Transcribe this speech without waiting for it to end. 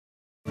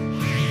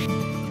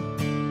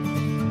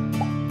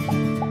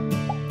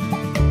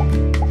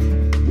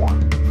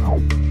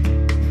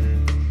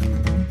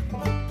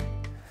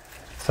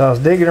So I was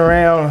digging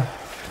around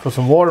for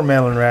some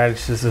watermelon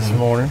radishes this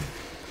morning.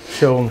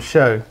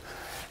 Show.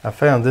 I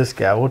found this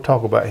guy. We'll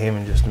talk about him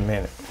in just a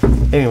minute.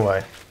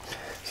 Anyway,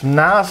 some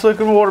nice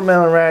looking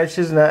watermelon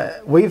radishes. Now,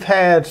 we've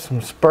had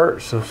some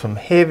spurts of some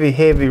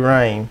heavy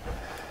rain.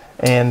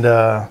 And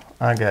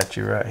I got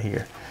you right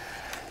here.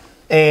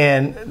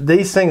 And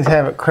these things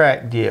haven't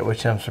cracked yet,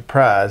 which I'm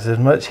surprised. As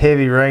much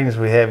heavy rain as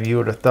we have, you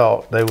would have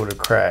thought they would have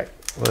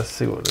cracked. Let's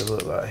see what they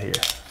look like here.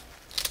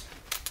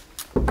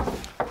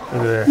 Look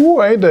at there.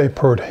 Ooh, ain't they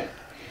pretty?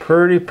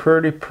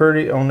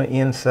 Pretty on the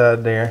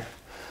inside there.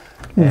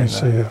 Let me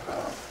see it.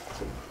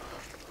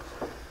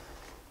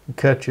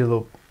 Cut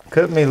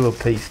me a little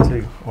piece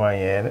too while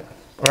you at it.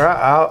 Or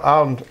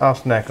I'll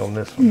snack on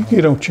this one. You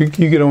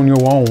get on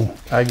your own.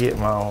 I get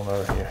my own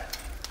over here.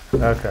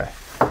 Okay.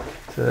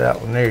 So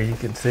that one there, you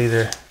can see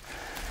they're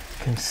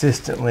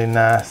consistently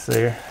nice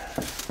there.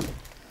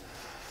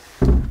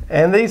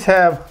 And these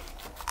have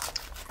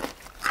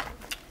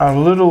a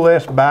little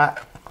less bite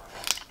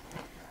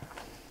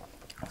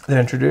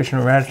than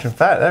traditional radish. In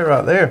fact, that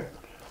right there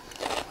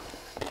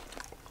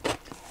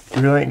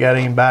really ain't got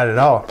any bite at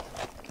all.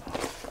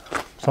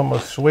 It's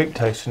almost sweet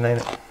tasting,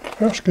 ain't it?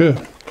 That's good.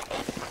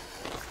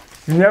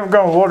 You've never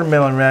grown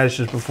watermelon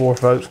radishes before,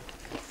 folks.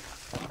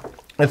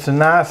 It's a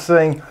nice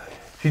thing.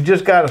 If you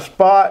just got a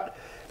spot,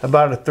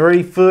 about a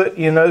 3 foot,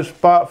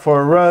 spot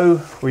for a row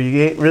where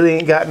you really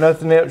ain't got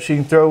nothing else you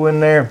can throw in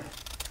there.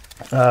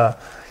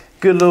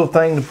 Good little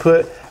thing to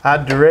put. I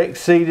direct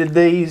seeded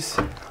these.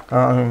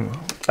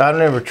 I've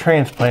never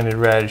transplanted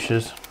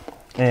radishes,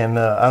 and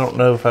I don't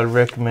know if I'd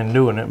recommend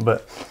doing it,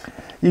 but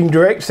you can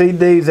direct seed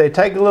these. They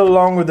take a little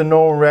longer than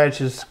normal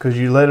radishes because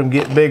you let them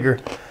get bigger.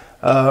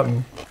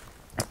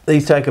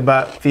 These take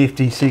about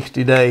 50,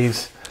 60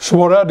 days. So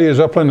what I did is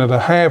I planted a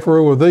half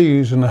row of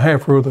these and a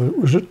half row of the,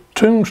 was it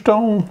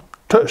tombstone?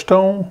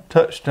 Touchstone?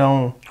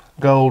 Touchstone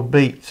gold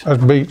beets.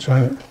 That's beets,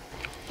 ain't it?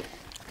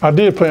 I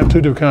did plant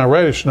 2 different kind of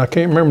radish, and I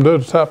can't remember the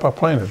other type I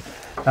planted.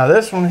 Now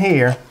this one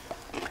here,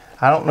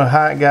 I don't know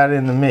how it got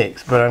in the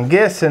mix, but I'm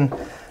guessing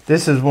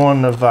this is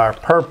one of our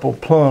purple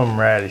plum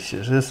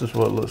radishes. This is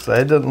what it looks like.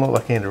 It doesn't look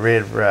like any of the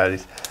red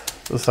varieties.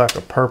 It looks like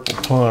a purple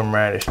plum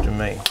radish to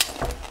me.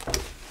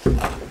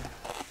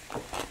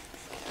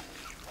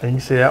 And you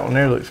see that one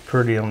there looks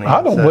pretty on the inside.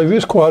 I don't believe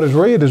it's quite as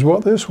red as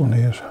what this one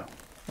is.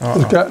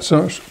 It's got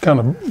some kind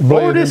of blend.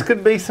 Or this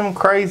could be some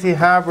crazy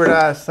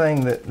hybridized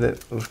thing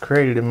that was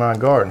created in my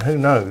garden. Who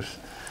knows?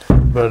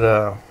 But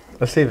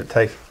let's see if it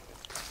tastes.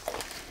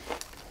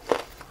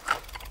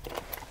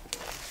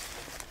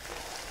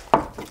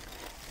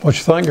 What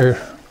you think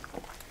here?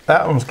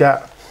 That one's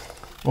got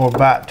more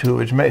bite to it,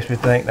 which makes me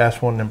think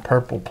that's one of them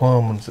purple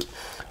plum ones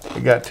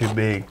that got too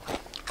big.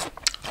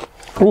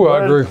 Oh,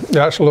 I agree.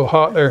 That's a little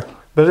hot there.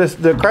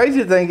 But the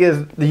crazy thing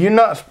is, you're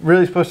not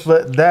really supposed to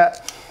let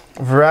that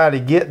variety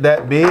get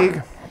that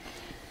big,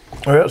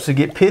 or else it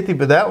get pithy.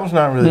 But that one's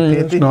not really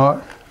pithy. It's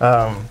not.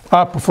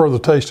 I prefer the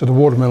taste of the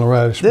watermelon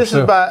radish. This myself.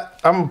 is about.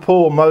 I'm gonna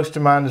pull most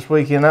of mine this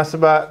weekend. That's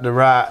about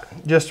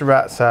just the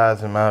right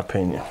size, in my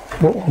opinion.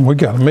 Well, we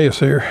got a mess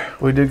here.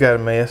 We do got a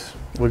mess.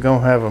 We're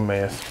gonna have a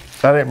mess.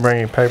 I didn't bring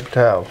any paper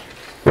towels.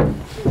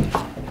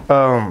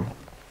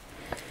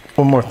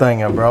 One more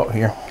thing I brought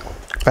here.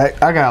 In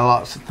fact, I got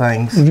lots of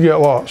things. You got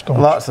lots, don't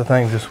you? Lots of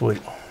things this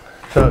week.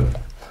 So,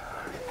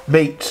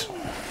 beets.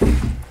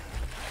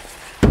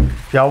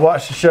 If y'all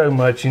watch the show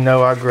much, you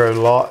know I grow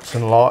lots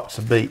and lots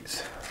of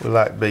beets. We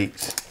like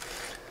beets.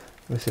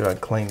 Let me see if I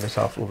can clean this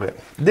off a little bit.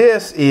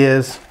 This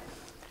is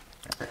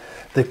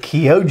the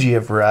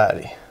Chioggia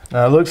variety.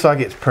 Now it looks like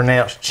it's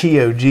pronounced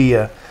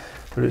Chioggia,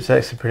 but it's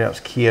actually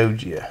pronounced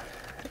Chioggia.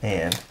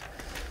 And,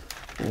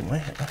 oh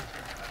man.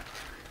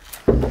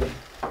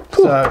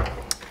 So,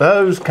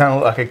 those kind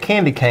of look like a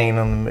candy cane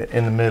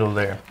in the middle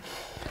there.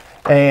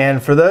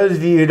 And for those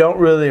of you who don't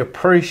really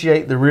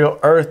appreciate the real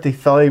earthy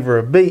flavor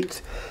of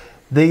beets,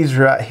 these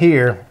right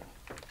here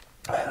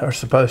are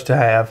supposed to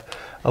have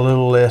a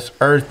little less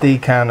earthy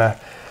kind of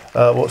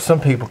what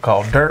some people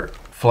call dirt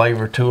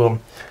flavor to them.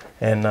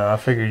 And I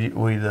figured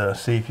we'd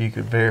see if you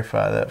could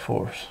verify that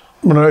for us.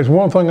 But there's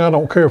one thing I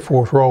don't care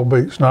for is raw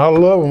beets. Now I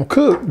love them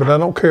cooked, but I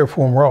don't care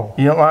for them raw.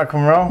 You don't like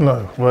them raw?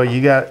 No. Well,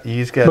 you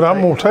just got. But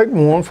I'm gonna take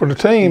one for the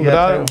team.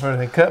 But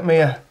I cut me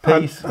a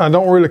piece. I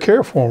don't really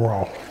care for them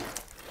raw.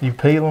 You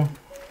peel them?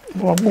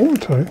 Well, I'm going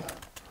to.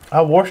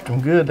 I washed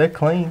them good. They're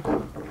clean.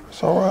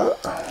 It's all right.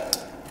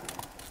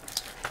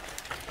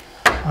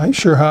 I ain't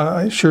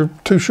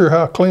too sure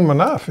how clean my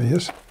knife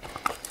is.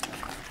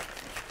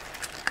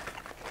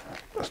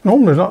 It's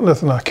normally not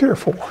nothing I care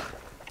for.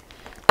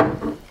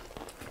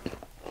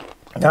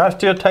 Now it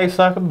still tastes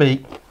like a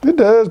beet. It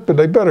does, but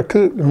they better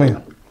cook than me.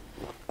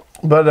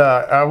 But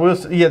I will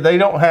say, yeah, they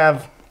don't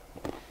have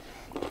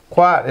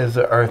quite as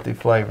an earthy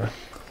flavor.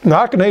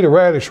 Now I can eat a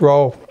radish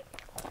raw,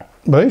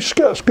 but it's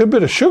got a good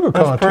bit of sugar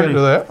content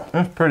to that.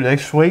 That's pretty. They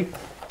sweet.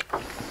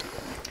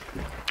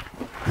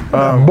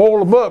 Boil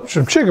them up,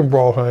 some chicken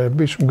broth, that'd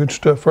be some good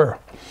stuff there.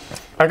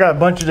 I got a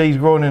bunch of these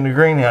growing in the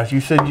greenhouse. You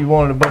said you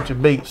wanted a bunch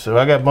of beets, so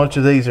I got a bunch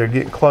of these that are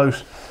getting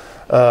close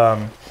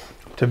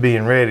to to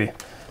being ready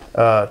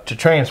to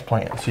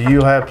transplant. So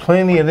you'll have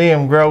plenty of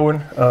them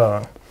growing.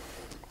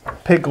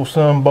 Pickle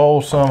some,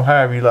 boil some,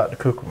 however you like to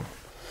cook them.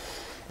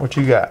 What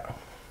you got?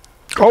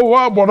 Oh,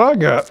 wow, what I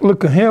got.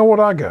 Look at here,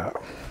 what I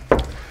got.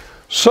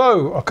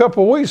 So, a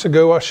couple of weeks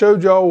ago, I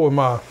showed y'all with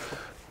my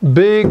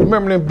big,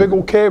 remember them big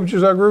old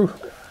cabbages I grew?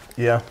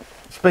 Yeah.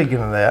 Speaking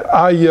of that.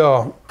 I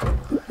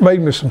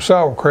made me some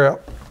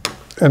sauerkraut,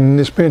 and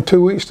it's been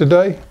 2 weeks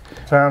today.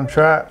 Time to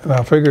try it. And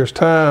I figure it's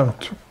time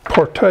to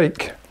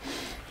partake.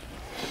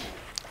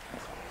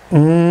 I'm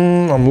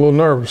a little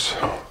nervous.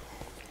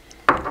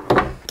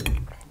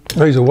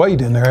 There's a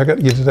weight in there, I got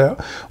to get it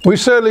out. We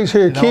sell these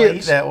here Don't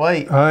kits. eat that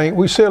weight.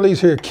 We sell these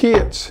here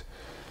kits.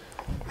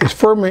 It's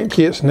ferment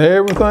kits, and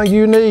everything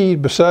you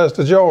need besides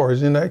the jar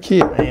is in that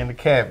kit. And the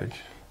cabbage.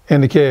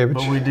 And the cabbage.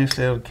 But we do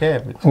sell the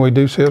cabbage. We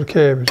do sell the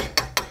cabbage.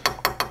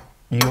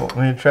 You want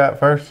me to try it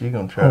first? Or you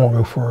gonna try it? I want to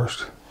go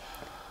first.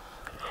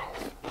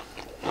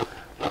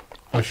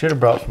 We should have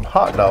brought some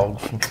hot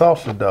dogs, some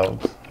sausage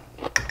dogs.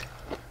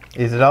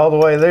 Is it all the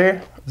way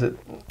there?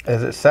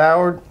 Is it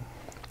soured?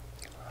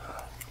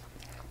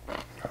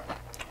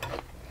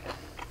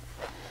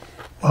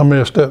 I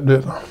messed up,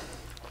 didn't I?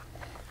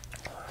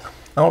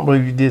 I don't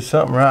believe you did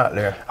something right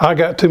there. I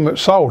got too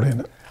much salt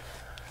in it.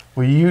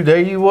 Well, there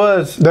you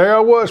was. There I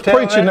was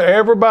preaching to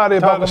everybody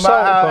about the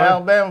salt how thing.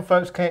 Alabama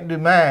folks can't do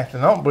math,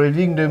 and I don't believe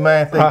you can do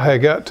math either. I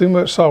had got too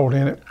much salt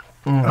in it.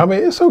 I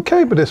mean, it's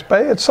okay, but it's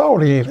bad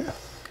salty in it.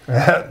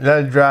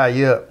 That'll dry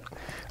you up.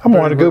 I'm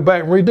going to go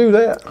back and redo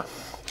that.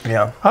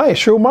 Yeah. I ain't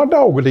sure my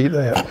dog would eat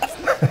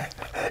that.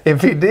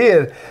 If he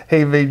did,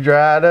 he'd be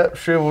dried up,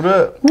 shriveled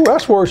up. Ooh,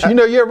 that's worse. You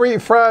know, you ever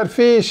eat fried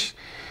fish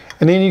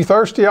and then you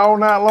thirsty all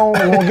night long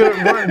and want to get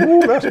up and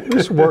drink? Ooh,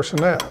 this is worse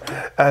than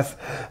that. That's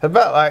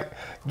about like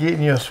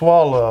getting you a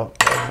swallow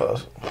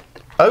of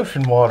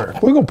ocean water.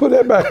 We're going to put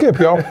that back up,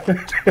 y'all.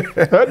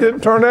 That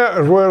didn't turn out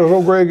as well as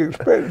old Greg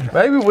expected.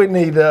 Maybe we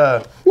need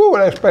Ooh,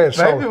 that's bad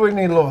salty. maybe we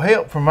need a little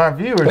help from our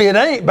viewers. It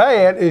ain't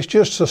bad. It's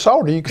just so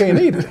salty you can't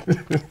eat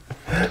it.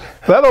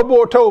 That old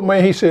boy told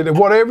me, he said,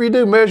 whatever you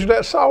do, measure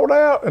that salt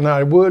out, and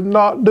I would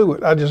not do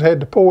it. I just had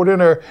to pour it in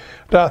there.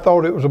 I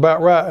thought it was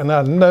about right, and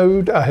I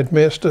knowed I had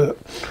messed up.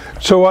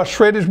 So I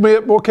shredded me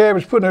up more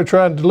cabbage, put in there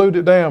trying to dilute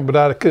it down, but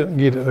I couldn't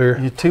get it there.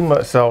 You're too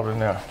much salt in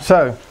there.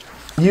 So,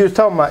 you was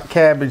talking about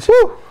cabbage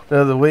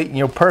the other week, and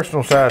your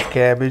personal size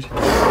cabbage,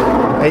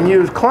 and you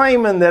was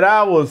claiming that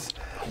I was,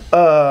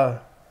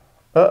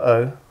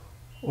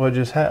 what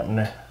just happened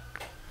there?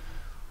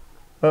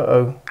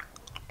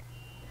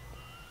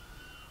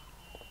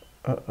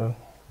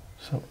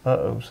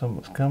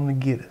 Something's coming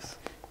to get us.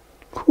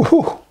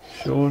 Whew.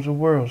 Sure as the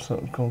world,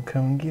 something's gonna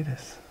come and get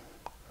us.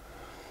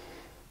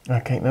 I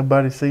can't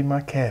nobody see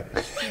my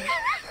cabbage.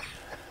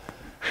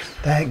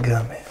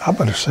 Dadgummit. I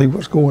better see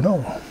what's going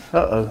on.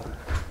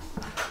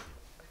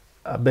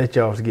 I bet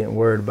y'all was getting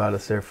worried about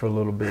us there for a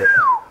little bit.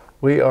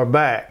 We are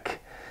back,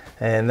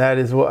 and that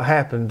is what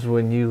happens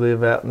when you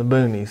live out in the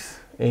boonies.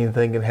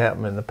 Anything can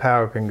happen and the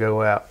power can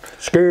go out.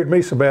 Scared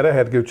me so bad I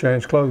had to go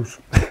change clothes.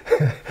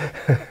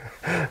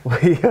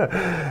 We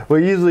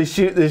usually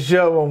shoot this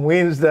show on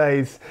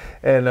Wednesdays,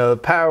 and the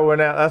power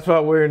went out. That's why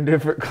we're in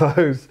different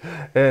clothes,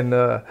 and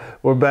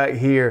we're back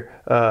here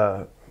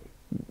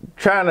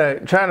trying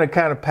to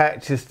kind of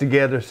patch this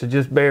together. So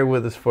just bear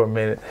with us for a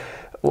minute.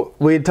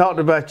 We had talked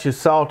about your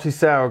salty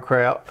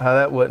sauerkraut, how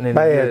that wasn't any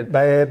good.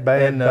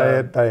 Bad.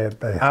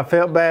 I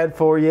felt bad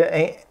for you,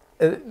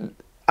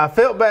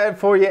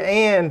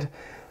 and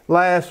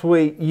last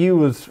week you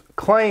was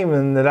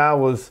claiming that I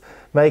was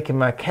making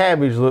my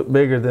cabbage look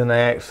bigger than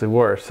they actually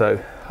were.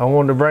 So I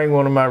wanted to bring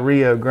one of my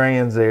Rio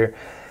Grands there,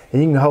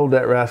 and you can hold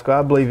that rascal.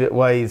 I believe it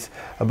weighs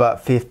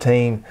about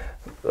 15,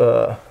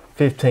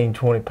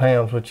 20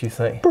 pounds. What you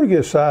think? Pretty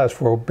good size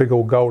for a big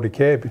old gaudy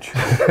cabbage.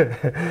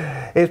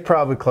 It's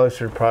probably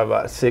closer to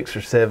about 6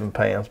 or 7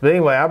 pounds. But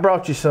anyway, I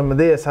brought you some of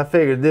this. I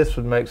figured this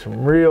would make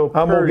some real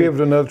pretty. I'm going to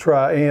give it another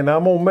try, and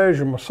I'm going to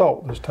measure my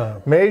salt this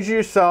time. Measure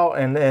your salt,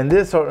 and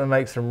this ought to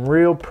make some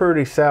real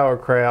pretty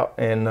sauerkraut.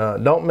 And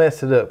don't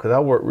mess it up, because I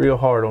worked real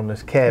hard on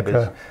this cabbage.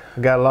 Okay.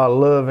 I got a lot of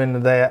love into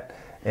that.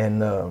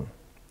 And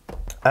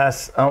I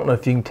don't know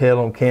if you can tell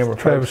on camera.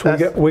 Travis,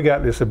 we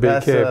got this a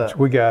big cabbage.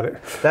 We got it.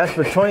 That's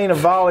between a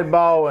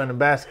volleyball and a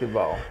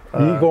basketball.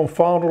 You're going to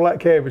fondle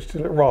that cabbage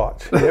till it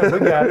rots. Yeah, we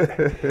got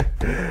it.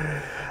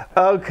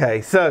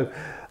 Okay, so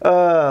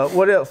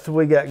what else do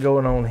we got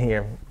going on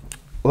here?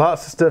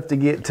 Lots of stuff to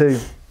get to.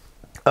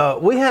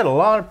 We had a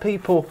lot of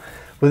people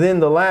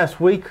within the last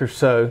week or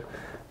so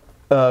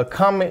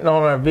commenting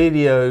on our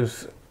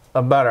videos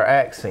about our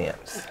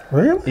accents.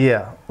 Really?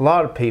 Yeah, a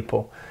lot of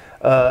people.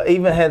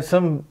 Even had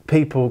some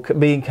people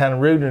being kind of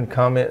rude in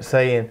comments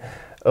saying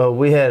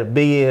we had a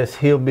BS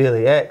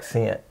hillbilly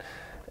accent.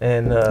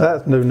 And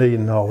that's no need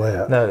in all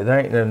that. No, there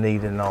ain't no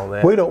need in all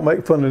that. We don't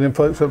make fun of them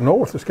folks up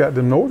north that's got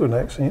them northern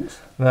accents.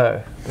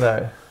 No.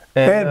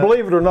 And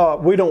believe it or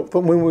not, we don't.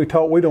 When we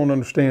talk, we don't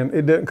understand.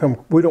 It doesn't come.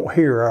 We don't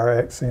hear our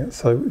accents.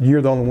 So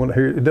you're the only one that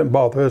hears it. It doesn't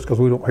bother us because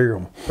we don't hear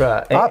them.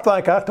 Right. I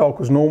think I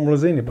talk as normal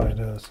as anybody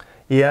does.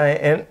 Yeah,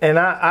 and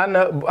I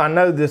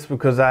know this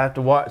because I have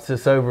to watch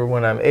this over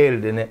when I'm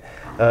editing it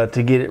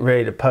to get it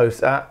ready to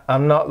post.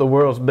 I'm not the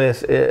world's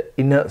best at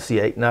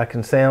enunciating. I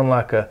can sound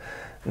like a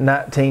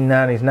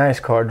 1990s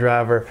NASCAR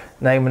driver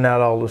naming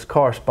out all his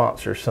car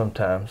sponsors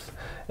sometimes,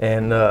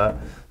 and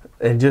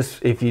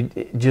just if you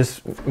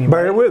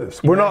bear with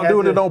us, we're not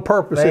doing it on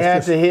purpose. They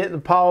have to hit the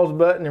pause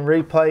button and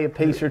replay a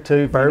piece or two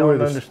if you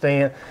don't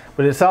understand.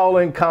 But it's all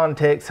in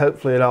context.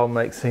 Hopefully, it all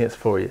makes sense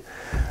for you.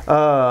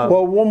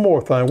 Well, one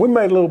more thing, we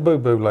made a little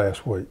boo-boo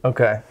last week.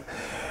 Okay.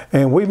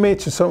 And we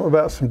mentioned something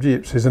about some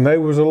gypsies, and there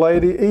was a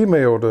lady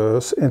emailed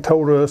us and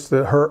told us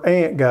that her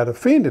aunt got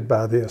offended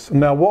by this.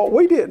 Now, what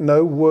we didn't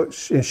know,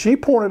 and she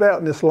pointed out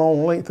in this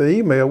long length of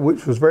email,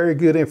 which was very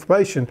good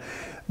information,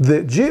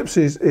 that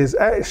gypsies is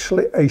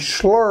actually a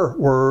slur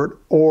word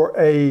or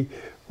a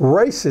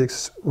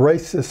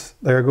racist,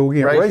 there I go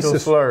again, racial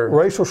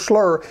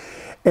slur,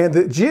 and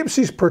that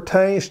gypsies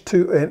pertains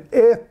to an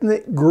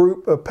ethnic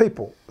group of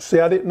people. See,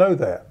 I didn't know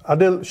that.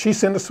 She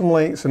sent us some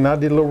links, and I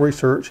did a little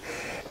research.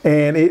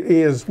 And it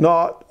is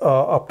not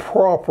a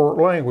proper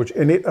language.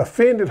 And it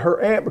offended her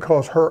aunt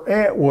because her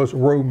aunt was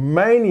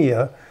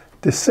Romania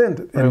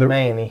descendant.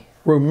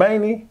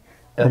 Romania?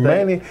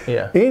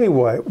 Yeah.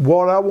 Anyway,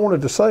 what I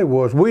wanted to say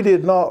was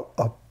it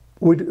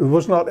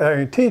was not our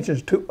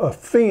intentions to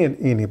offend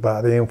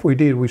anybody. And if we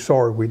did, we're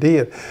sorry we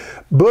did.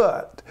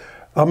 But,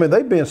 I mean,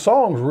 they've been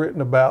songs written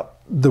about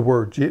the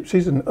word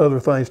gypsies and other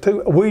things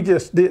too. We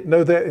just didn't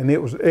know that, and it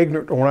was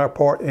ignorant on our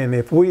part. And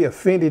if we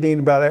offended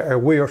anybody,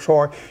 we are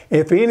sorry.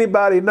 If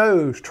anybody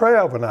knows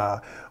Trav and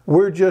I,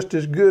 we're just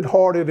as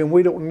good-hearted, and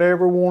we don't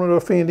never want to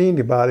offend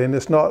anybody, and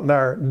it's not in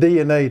our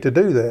DNA to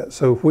do that.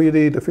 So if we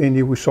did offend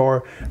you, we're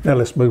sorry. Now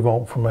let's move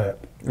on from that.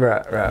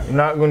 Right. I'm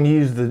not going to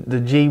use the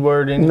G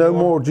word anymore. No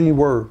more G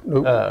word.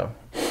 Nope.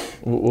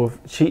 Well,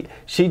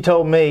 she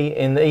told me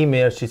in the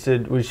email, she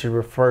said we should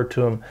refer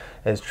to them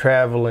as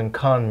traveling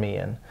con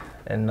men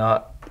and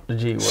not the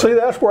G word. See,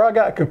 that's where I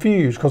got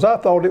confused, because I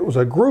thought it was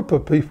a group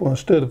of people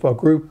instead of a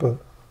group of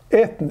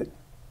ethnic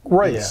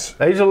race.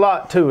 Yeah. There's a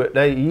lot to it.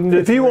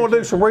 If you want to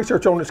do some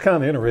research on it, it's kind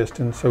of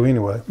interesting. So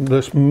anyway,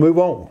 let's move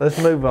on.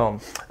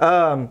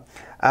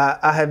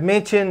 I have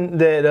mentioned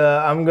that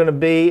I'm going to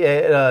be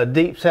at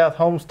Deep South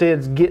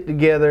Homestead's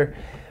get-together,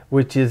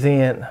 which is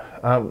in,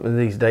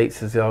 these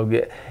dates as y'all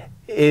get,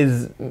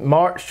 is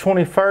March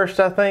 21st,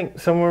 I think,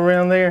 somewhere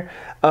around there.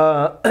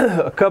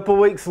 A couple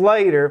weeks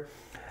later,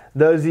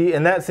 those of you,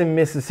 and that's in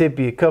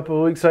Mississippi, a couple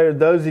of weeks later,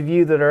 those of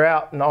you that are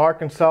out in the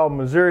Arkansas,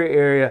 Missouri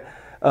area,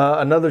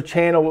 another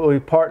channel we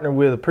partner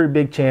with, a pretty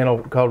big channel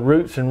called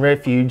Roots and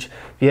Refuge.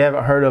 If you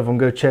haven't heard of them,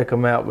 go check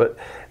them out. But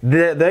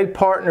they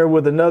partner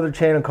with another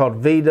channel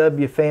called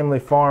VW Family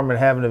Farm and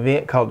have an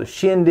event called the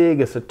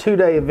Shindig. It's a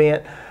 2-day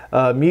event,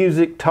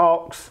 music,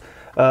 talks,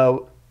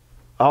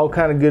 all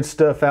kind of good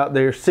stuff out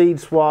there, seed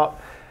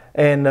swap.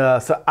 And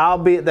so I'll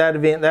be at that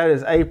event. That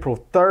is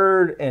April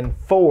 3rd and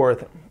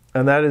 4th,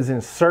 and that is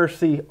in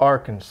Searcy,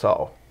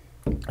 Arkansas.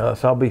 So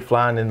I'll be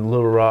flying into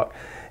Little Rock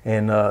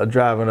and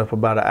driving up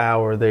about an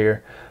hour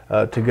there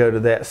to go to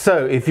that.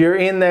 So if you're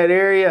in that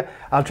area,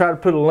 I'll try to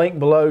put a link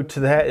below to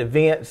that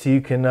event so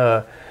you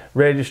can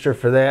register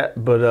for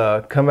that.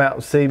 But come out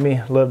and see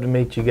me. Love to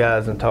meet you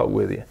guys and talk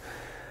with you.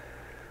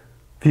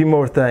 A few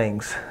more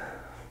things.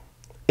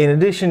 In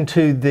addition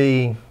to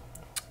the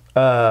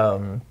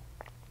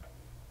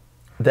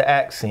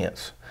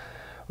accents,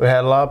 we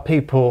had a lot of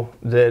people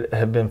that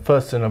have been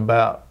fussing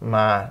about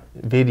my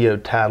video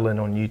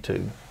titling on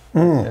YouTube.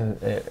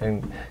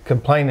 And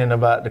complaining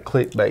about the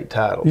clickbait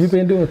titles. You've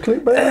been doing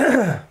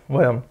clickbait?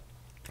 Well,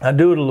 I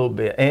do it a little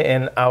bit.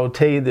 And I will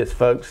tell you this,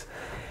 folks.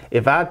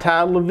 If I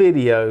title a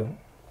video,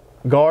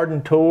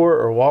 garden tour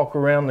or walk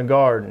around the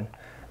garden,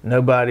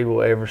 nobody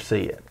will ever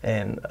see it.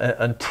 And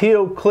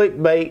until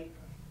clickbait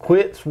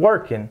quits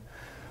working,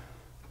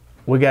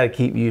 we got to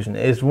keep using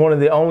it. It's one of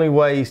the only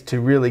ways to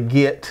really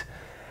get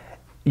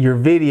your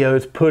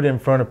videos put in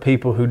front of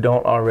people who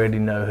don't already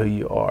know who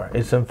you are.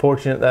 It's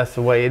unfortunate that's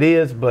the way it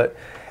is, but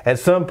at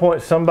some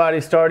point somebody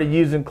started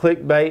using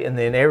clickbait and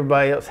then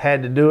everybody else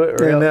had to do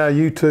it. And now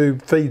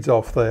YouTube feeds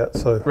off that.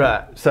 So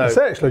right. So it's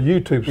actually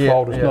YouTube's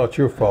fault. It's not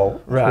your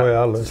fault. Right. That's the way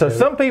I look so at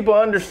some people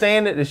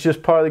understand it. It's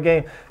just part of the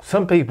game.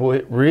 Some people,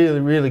 it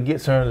really, really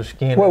gets under the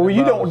skin. Well,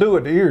 you don't do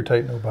it to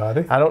irritate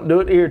nobody. I don't do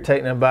it to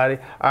irritate nobody.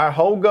 Our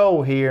whole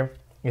goal here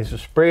is to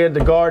spread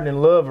the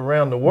gardening love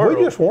around the world.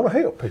 We just want to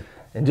help people.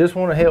 And just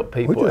want to help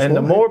people. And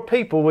the more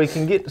people we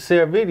can get to see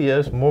our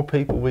videos, the more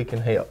people we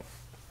can help.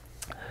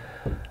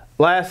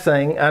 Last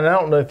thing, and I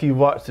don't know if you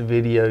watched the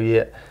video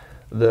yet,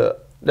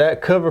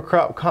 that cover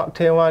crop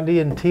cocktail I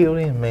did until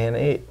then,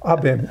 man.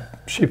 I've been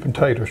shipping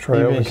taters,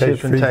 Trav, in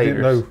case you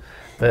didn't know.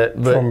 But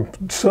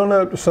from sun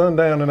up to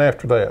sundown and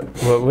after that.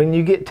 Well, when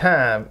you get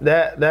time,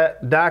 that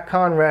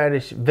daikon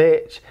radish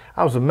vetch,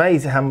 I was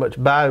amazed at how much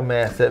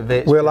biomass that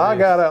vetch Well, produced. I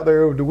got out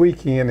there over the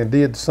weekend and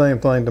did the same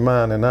thing to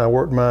mine, and I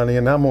worked mine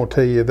in. I'm going to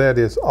tell you, that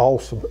is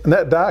awesome. And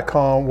that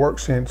daikon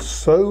works in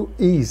so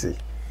easy.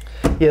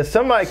 Yeah,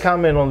 somebody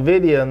commented on the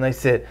video and they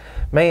said,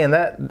 man,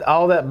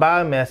 all that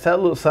biomass, that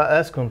looks like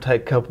that's going to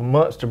take a couple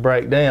months to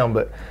break down,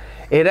 but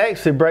it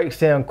actually breaks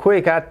down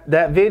quick.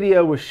 That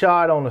video was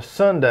shot on a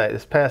Sunday,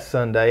 this past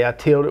Sunday. I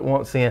tilled it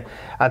once in.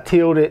 I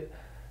tilled it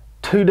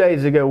 2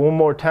 days ago one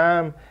more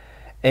time,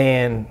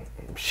 and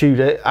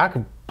shoot, I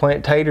could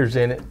plant taters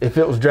in it if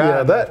it was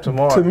dry enough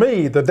tomorrow. To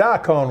me, the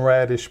daikon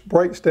radish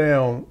breaks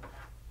down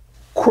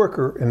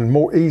quicker and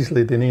more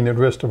easily than any of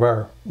the rest of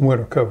our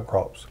winter cover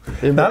crops.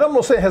 Now, I'm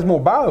not saying it has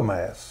more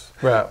biomass,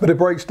 right, but it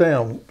breaks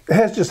down.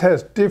 It just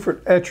has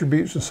different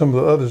attributes than some of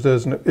the others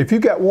doesn't. If you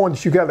got one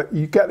that you got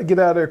to get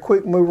out of there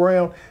quick, move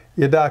around,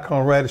 your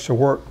daikon radish will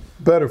work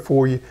better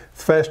for you.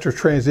 Faster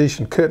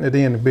transition, cutting it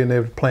in and being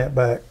able to plant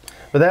back.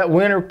 But that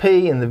winter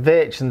pea and the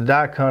vetch and the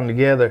daikon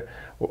together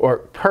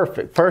work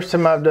perfect. First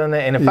time I've done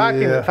that, and if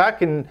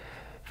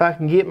I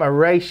can get my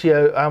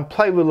ratio, I'm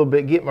play with a little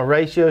bit, get my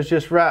ratios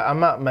just right, I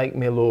might make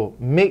me a little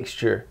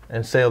mixture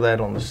and sell that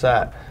on the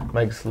side.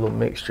 Makes a little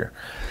mixture.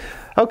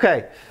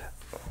 Okay,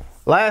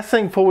 last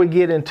thing before we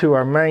get into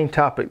our main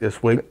topic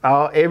this week.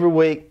 Every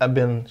week I've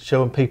been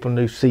showing people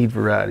new seed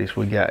varieties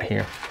we got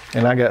here,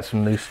 and I got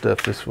some new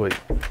stuff this week.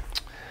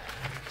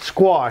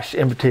 Squash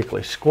in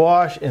particular,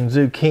 squash and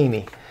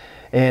zucchini,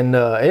 and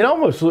it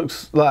almost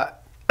looks like,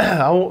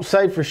 I won't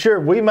say for sure,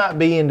 we might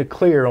be in the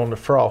clear on the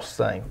frost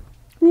thing.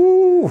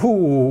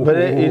 Ooh, but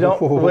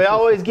we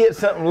always get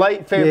something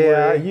late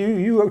February. Yeah,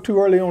 you go too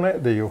early on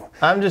that deal.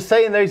 I'm just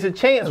saying there's a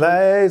chance.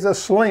 There's a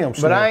slim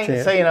chance. But I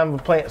ain't saying I'm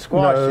gonna plant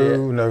squash yet.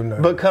 No.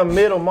 But come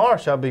middle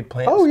March, I'll be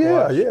planting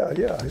squash.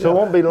 Yeah. So it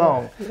won't be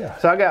long. Yeah.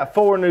 So I got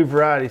 4 new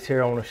varieties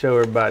here I want to show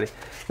everybody.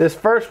 This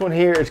first one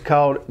here is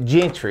called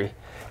Gentry.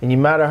 And you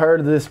might have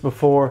heard of this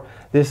before.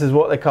 This is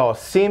what they call a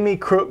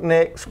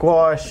semi-crookneck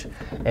squash,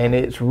 and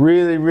it's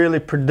really, really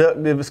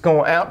productive. It's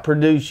going to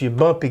outproduce your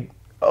bumpy,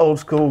 old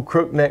school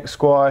crookneck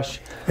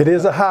squash. It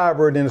is a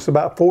hybrid, and it's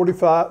about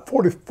 44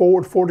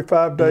 to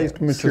 45 days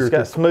to maturity. So it's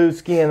got smooth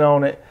skin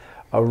on it.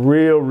 A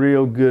real,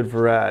 real good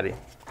variety.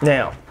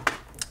 Now,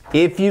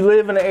 if you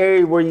live in an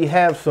area where you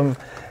have some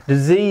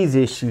disease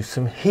issues,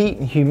 some heat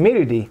and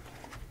humidity,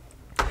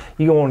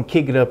 you're going to want to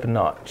kick it up a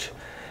notch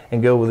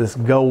and go with this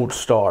Gold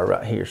Star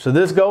right here. So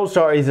this Gold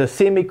Star is a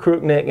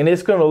semi-crookneck, and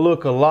it's going to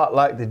look a lot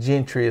like the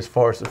Gentry as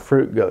far as the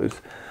fruit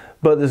goes.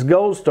 But this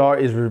Gold Star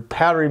is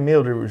powdery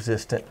mildew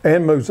resistant.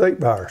 And mosaic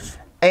virus.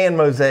 And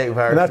mosaic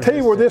virus. And I tell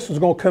you where this one's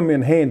going to come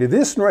in handy.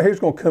 This one right here is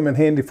going to come in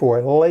handy for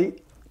a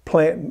late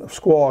planting of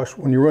squash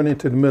when you run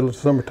into the middle of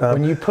the summertime.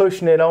 When you're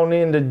pushing it on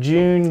into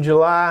June,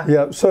 July.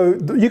 Yeah, so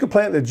you can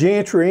plant the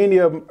Gentry, any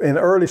of them, in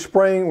early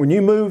spring. When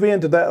you move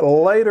into that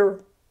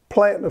later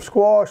planting of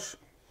squash,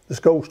 this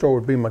Gold Star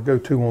would be my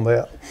go-to on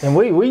that. And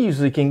we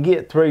usually can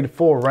get 3 to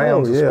 4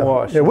 rounds of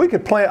squash. Yeah, I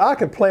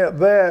could plant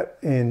that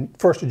in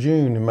 1st of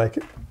June and make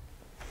it.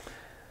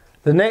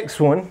 The next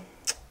one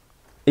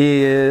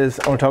is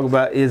I want to talk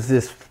about is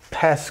this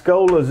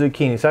Pascola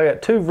zucchini. So I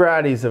got 2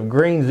 varieties of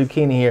green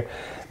zucchini here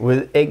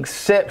with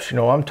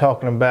exceptional, I'm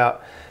talking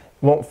about,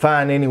 won't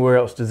find anywhere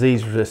else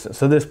disease resistant.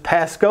 So this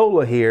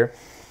Pascola here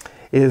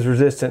is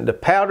resistant to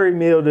powdery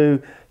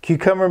mildew,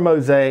 cucumber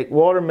mosaic,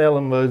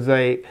 watermelon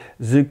mosaic,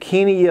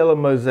 zucchini yellow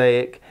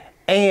mosaic,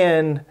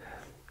 and,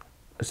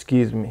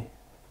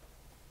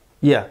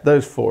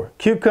 those 4.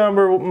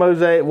 Cucumber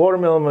mosaic,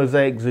 watermelon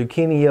mosaic,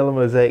 zucchini yellow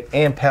mosaic,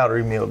 and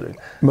powdery mildew.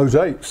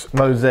 Mosaics.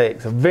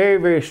 Mosaics. A very,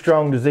 very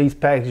strong disease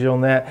package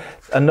on that.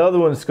 Another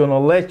one that's going to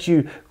let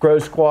you grow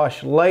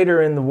squash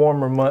later in the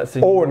warmer months.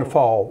 Or in the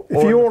fall.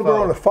 If you want to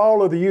grow in the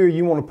fall of the year,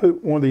 you want to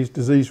put one of these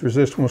disease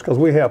resistant ones, because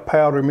we have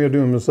powdery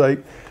mildew and mosaic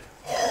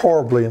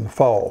horribly in the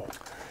fall.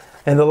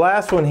 And the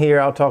last one here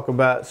I'll talk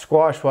about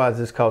squash-wise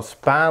is called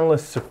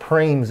Spineless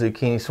Supreme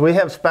Zucchini. So we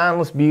have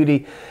Spineless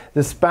Beauty.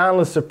 The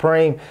Spineless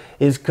Supreme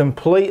is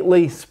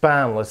completely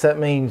spineless. That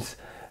means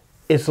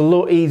it's a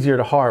little easier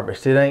to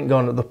harvest.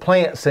 The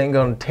plants ain't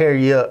gonna tear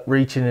you up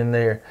reaching in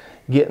there,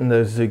 getting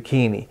those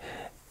zucchini.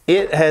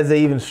 It has an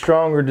even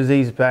stronger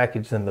disease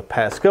package than the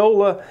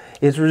Pascola.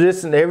 It's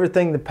resistant to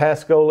everything the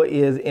Pascola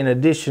is, in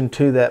addition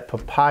to that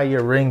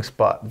papaya ring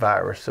spot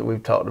virus that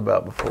we've talked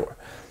about before.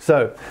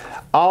 So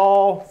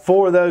all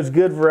 4 of those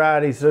good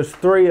varieties, those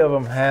 3 of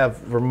them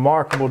have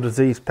remarkable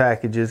disease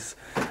packages.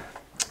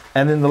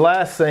 And then the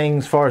last thing,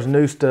 as far as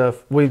new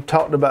stuff, we've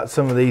talked about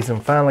some of these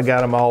and finally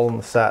got them all on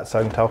the site so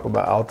I can talk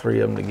about all 3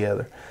 of them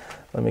together.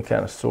 Let me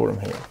kind of sort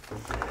them here.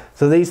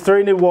 So these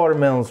 3 new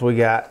watermelons we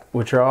got,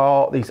 which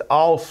are these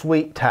all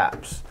sweet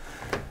types.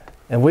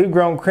 And we've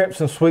grown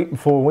Crimson Sweet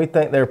before, and we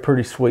think they're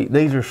pretty sweet.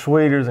 These are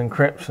sweeter than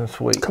Crimson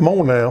Sweet. Come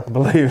on now.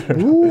 Believe it or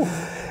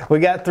not. We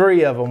got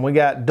 3 of them. We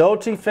got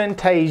Dolce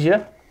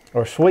Fantasia,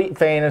 or Sweet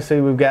Fantasy.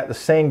 We've got the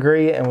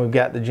Sangria, and we've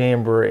got the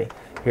Jamboree.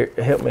 Here,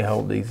 help me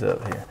hold these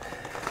up here.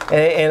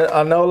 And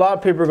I know a lot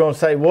of people are going to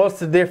say, what's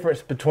the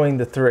difference between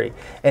the 3?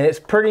 And it's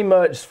pretty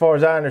much, as far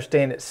as I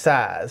understand it,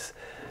 size.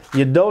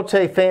 Your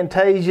Dolce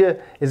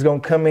Fantasia is going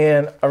to come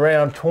in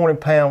around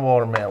 20-pound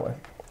watermelon.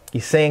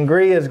 Your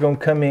Sangria is going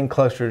to come in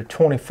closer to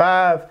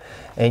 25,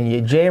 and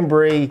your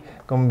Jamboree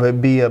going to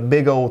be a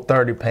big old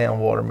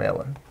 30-pound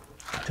watermelon.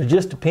 So it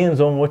just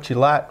depends on what you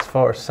like as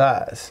far as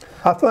size.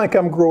 I think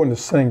I'm growing the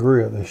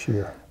sangria this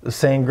year. The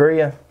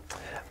sangria,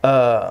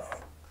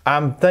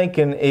 I'm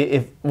thinking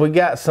if we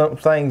got some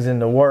things in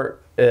the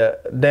work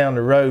down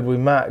the road, we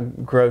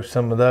might grow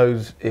some of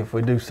those if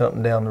we do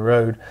something down the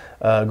road,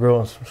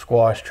 growing some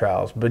squash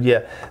trials. But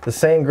yeah, the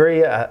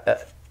sangria,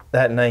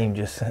 that name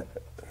just...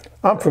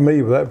 I'm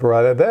familiar with that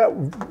variety.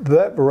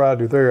 That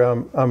variety there,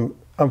 I'm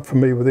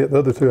familiar with it. The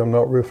other two I'm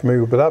not real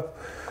familiar with, but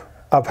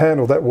I've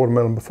handled that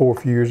watermelon before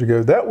a few years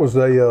ago. That was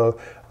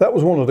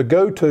one of the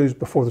go-tos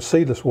before the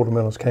seedless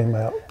watermelons came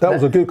out. That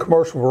was a good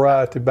commercial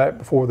variety back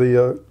before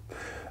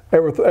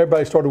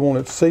everybody started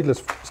wanting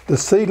seedless. The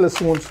seedless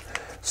ones,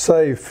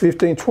 say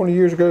 15, 20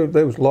 years ago,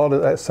 there was a lot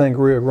of that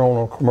sangria grown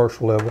on a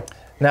commercial level.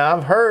 Now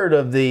I've heard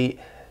of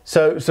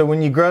so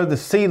when you grow the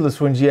seedless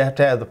ones, you have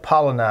to have the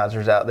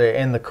pollinizers out there.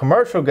 And the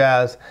commercial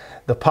guys,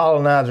 the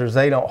pollinizers,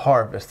 they don't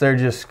harvest. They're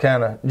just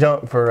kind of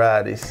junk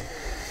varieties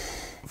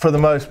for the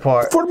most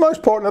part. For the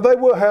most part. Now they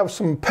will have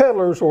some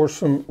peddlers or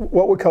some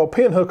what we call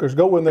pin hookers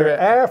go in there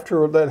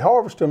after they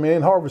harvest them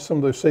and harvest some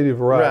of those seeded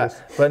varieties.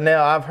 Right. But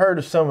now I've heard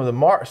of some of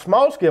the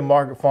small scale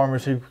market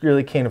farmers who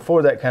really can't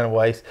afford that kind of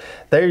waste.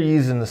 They're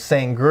using the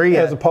sangria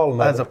as a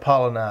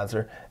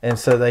pollinizer, and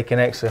so they can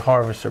actually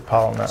harvest their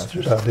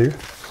pollinizers. That's a good idea.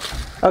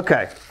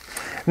 Okay,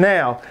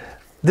 now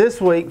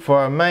this week for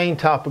our main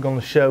topic on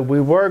the show,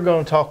 we were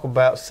going to talk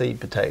about seed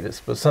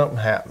potatoes, but something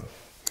happened.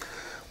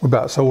 We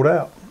about sold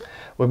out.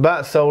 We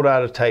about sold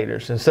out of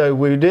taters, and so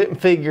we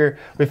figure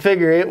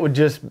it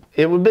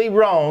would be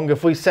wrong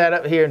if we sat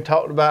up here and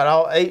talked about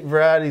all 8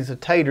 varieties of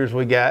taters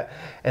we got,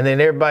 and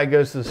then everybody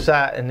goes to the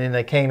site and then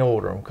they can't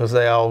order them because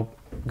they all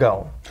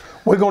gone.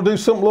 We're going to do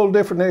something a little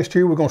different next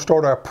year. We're going to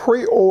start our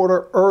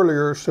pre-order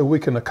earlier so we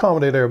can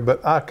accommodate everybody.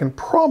 But I can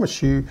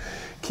promise you,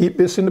 keep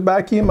this in the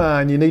back of your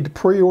mind, you need to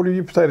pre-order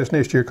your potatoes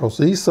next year because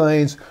these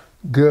things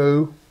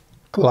go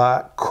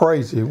like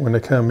crazy when they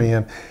come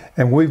in.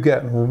 And we've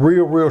gotten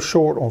real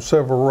short on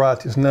several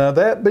varieties. Now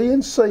that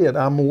being said,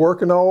 I'm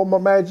working all my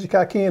magic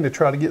I can to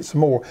try to get some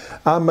more.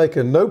 I'm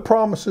making no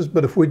promises,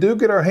 but if we do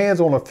get our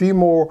hands on a few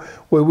more,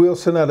 we will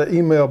send out an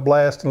email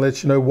blast and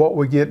let you know what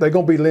we get. They're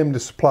going to be limited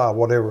supply,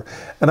 whatever.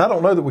 And I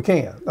don't know that we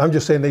can. I'm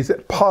just saying there's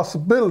that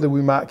possibility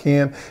we might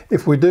can.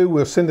 If we do,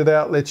 we'll send it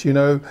out, let you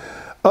know.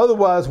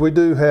 Otherwise, we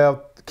do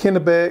have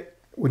Kennebec,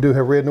 we do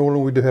have Red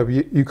Northern, we do have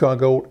Yukon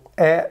Gold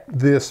at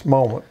this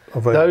moment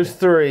available. Those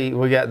 3,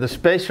 we got the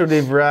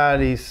specialty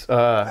varieties.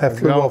 Have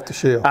flew off the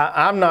shelf.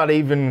 I'm not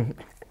even,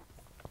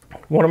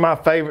 one of my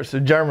favorites, the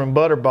German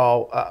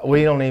Butterball,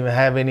 we don't even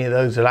have any of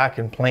those that I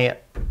can plant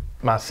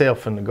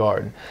myself in the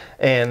garden.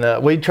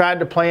 And we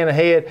tried to plan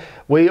ahead.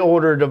 We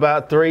ordered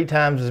about 3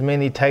 times as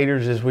many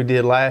taters as we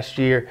did last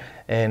year,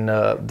 and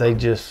they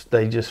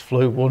just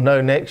flew. We'll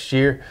know next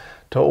year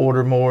to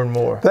order more and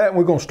more. That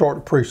we're going to start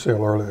the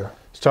pre-sale earlier.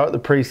 Start the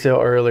pre-sale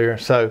earlier.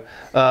 So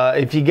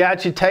if you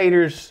got your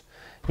taters,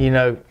 you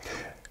know.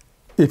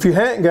 If you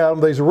hadn't got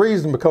them, there's a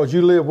reason, because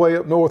you live way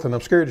up north and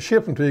I'm scared to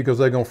ship them to you because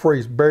they're going to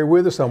freeze. Bear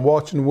with us. I'm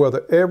watching the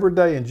weather every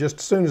day, and just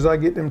as soon as I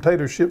get them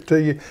taters shipped to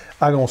you,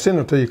 I'm going to send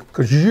them to you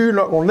because you're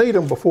not going to need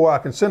them before I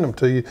can send them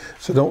to you.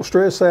 So don't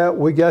stress out.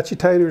 We got your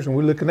taters and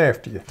we're looking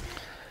after you.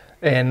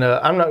 And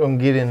I'm not going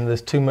to get into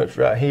this too much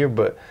right here,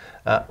 but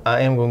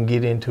I am going to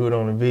get into it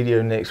on a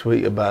video next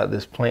week about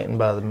this planting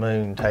by the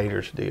moon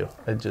taters deal.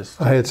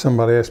 I had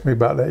somebody ask me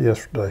about that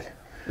yesterday.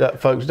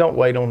 Folks, don't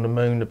wait on the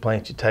moon to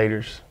plant your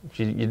taters.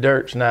 Your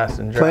dirt's nice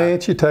and dry.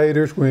 Plant your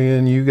taters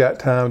when you got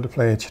time to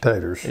plant your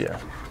taters. Yeah.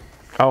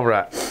 All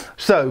right.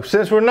 So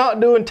since we're not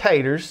doing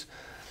taters,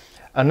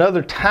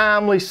 another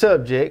timely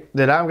subject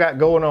that I've got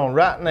going on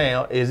right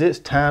now is it's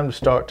time to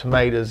start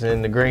tomatoes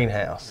in the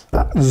greenhouse.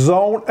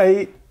 Zone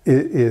 8.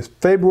 It is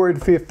February the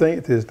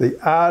 15th is the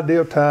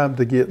ideal time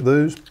to get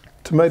those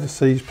tomato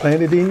seeds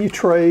planted in your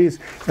trays,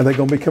 and they're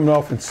going to be coming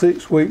off in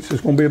 6 weeks.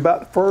 It's going to be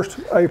about the 1st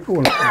of April,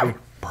 and it's going to be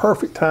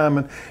perfect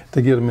timing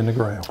to get them in the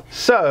ground.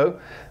 So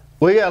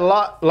we got a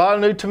lot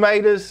of new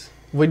tomatoes.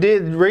 We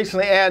did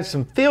recently add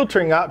some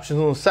filtering options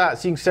on the site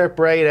so you can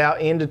separate out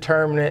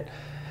indeterminate,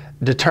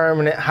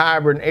 determinate,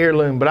 hybrid, and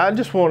heirloom. But I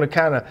just want to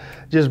kind of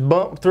just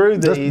bump through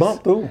these. Just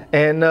bump through.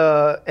 And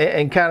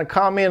kind of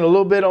comment a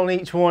little bit on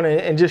each one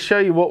and just show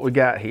you what we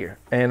got here.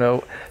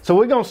 And so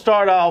we're going to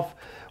start off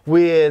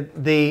with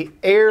the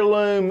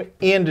heirloom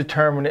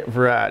indeterminate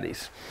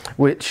varieties,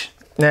 which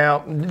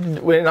now,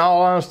 in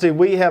all honesty,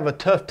 we have a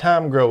tough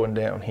time growing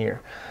down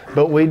here.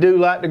 But we do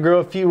like to grow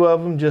a few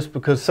of them just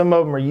because some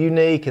of them are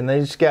unique and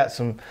they just got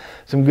some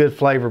good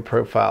flavor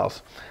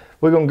profiles.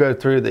 We're going to go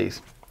through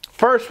these.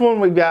 First one,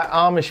 we've got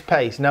Amish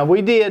paste. Now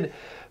we did,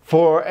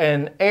 for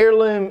an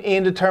heirloom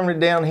indeterminate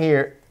down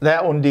here,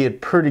 that one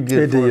did pretty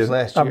good for us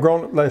last year. I've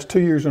grown it last 2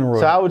 years in a row.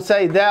 So I would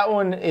say that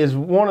one is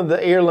one of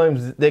the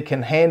heirlooms that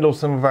can handle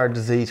some of our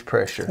disease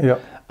pressure.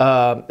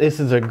 Yep. This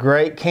is a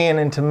great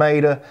canning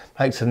tomato,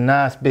 makes a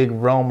nice big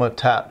Roma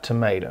type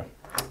tomato.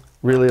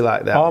 Really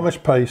like that Amish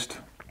one. paste.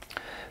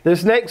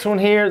 This next one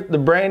here, the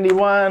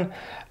Brandywine,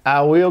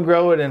 I will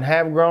grow it and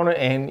have grown it,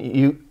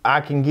 and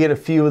I can get a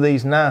few of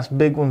these nice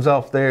big ones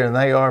off there, and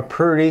they are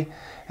pretty,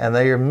 and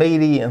they are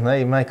meaty, and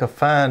they make a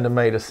fine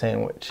tomato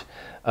sandwich.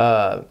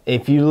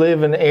 If you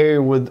live in an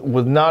area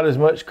with not as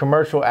much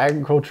commercial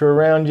agriculture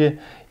around you,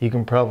 you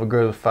can probably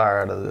grow the fire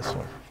out of this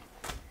one.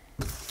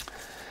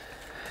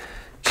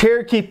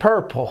 Cherokee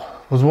Purple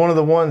was one of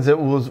the ones that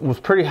was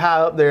pretty high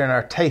up there in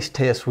our taste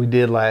test we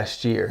did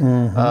last year.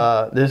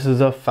 This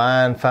is a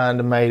fine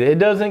tomato. It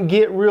doesn't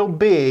get real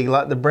big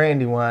like the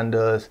Brandywine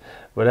does,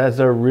 but that's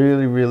a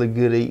really, really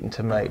good eating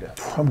tomato.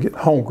 I'm getting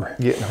hungry.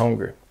 Getting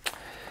hungry.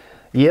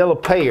 Yellow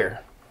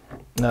pear.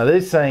 Now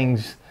these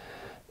things,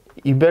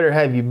 you better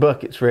have your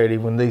buckets ready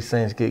when these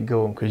things get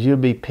going, because you'll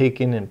be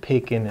picking and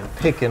picking and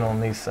picking on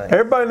these things.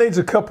 Everybody needs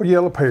a couple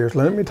yellow pears.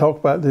 Let me talk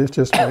about this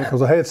just a minute,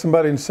 because I had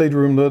somebody in the seed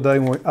room the other day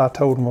when I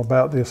told them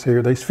about this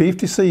here. There's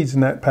 50 seeds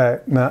in that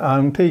pack. Now,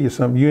 I'm going to tell you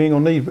something. You ain't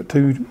going to need but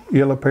 2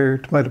 yellow pear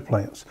tomato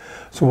plants.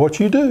 So what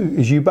you do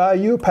is you buy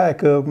you a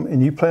pack of them,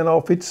 and you plant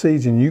all 50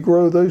 seeds, and you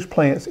grow those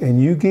plants,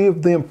 and you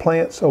give them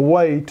plants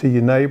away to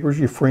your neighbors,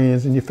 your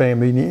friends, and your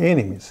family, and your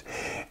enemies.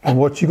 And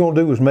what you're going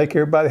to do is make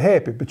everybody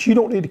happy. But you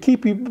don't need to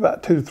keep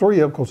about 2 to 3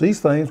 of them, because these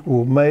things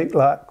will make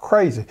like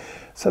crazy.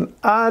 It's an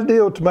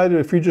ideal tomato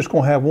if you're just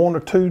going to have 1 or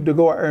 2 to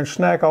go out there and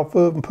snack off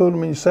of and put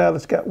them in your salad.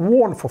 It's got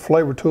wonderful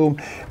flavor to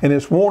them, and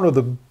it's one of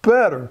the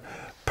better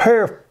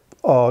pear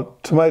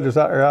tomatoes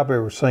out there I've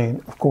ever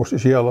seen. Of course,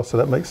 it's yellow, so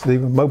that makes it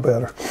even more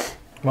better.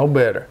 More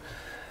better.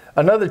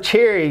 Another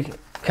cherry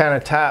kind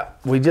of type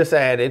we just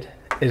added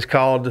is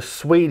called the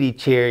sweetie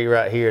cherry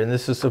right here, and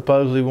this is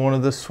supposedly one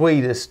of the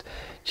sweetest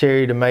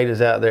cherry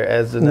tomatoes out there,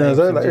 as the name suggests.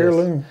 Now, is that an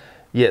heirloom?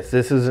 Yes,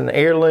 this is an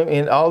heirloom,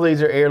 and all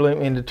these are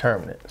heirloom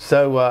indeterminate.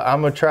 So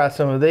I'm gonna try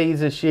some of these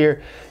this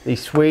year.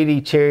 These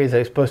sweetie cherries,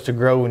 they're supposed to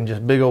grow in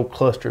just big old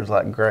clusters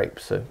like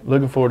grapes. So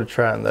looking forward to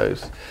trying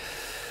those.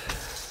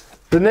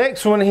 The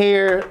next one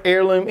here,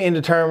 heirloom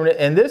indeterminate,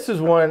 and this is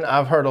one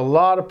I've heard a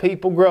lot of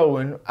people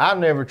growing. I've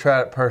never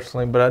tried it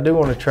personally, but I do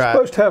want to try it. It's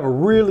supposed to have a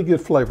really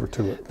good flavor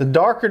to it. The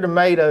darker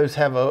tomatoes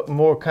have a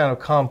more kind of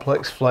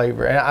complex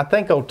flavor, and I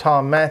think old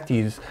Tom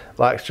Matthews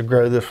likes to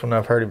grow this one.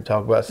 I've heard him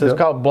talk about it. So It's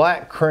called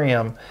Black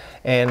Creme,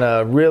 and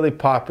a really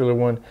popular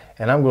one,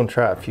 and I'm going to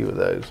try a few of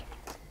those.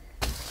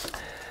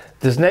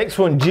 This next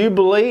one,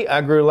 Jubilee,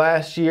 I grew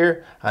last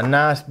year, a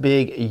nice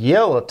big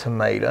yellow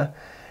tomato.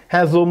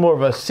 Has a little more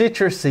of a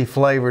citrusy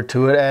flavor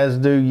to it, as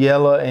do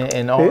yellow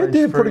and orange. It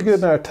did pretty good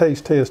in our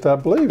taste test, I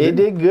believe. It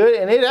did good,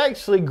 and it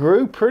actually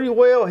grew pretty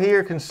well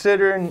here,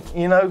 considering,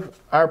 you know,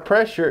 our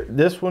pressure.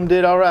 This one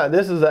did all right.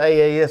 This is the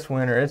AAS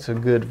winner. It's a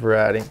good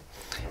variety.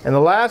 And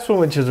the last one,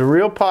 which is a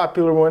real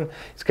popular one,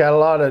 it's got a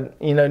lot of,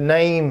 you know,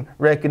 name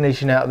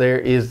recognition out there,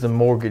 is the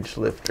mortgage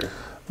lifter.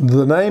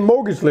 The name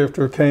mortgage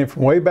lifter came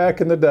from way back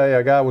in the day.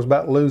 A guy was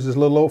about to lose his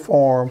little old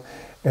farm,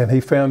 and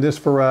he found this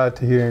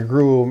variety here and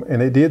grew them,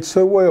 and it did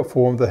so well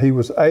for him that he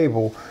was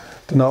able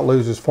to not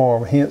lose his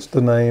farm, hence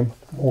the name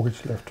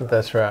mortgage lifter.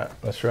 That's right,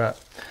 that's right.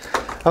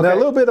 Okay. Now a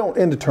little bit on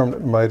indeterminate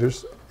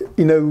tomatoes.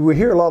 You know, we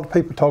hear a lot of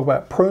people talk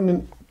about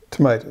pruning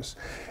tomatoes.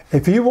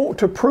 If you want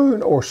to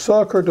prune or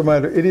sucker a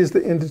tomato, it is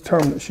the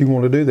indeterminates you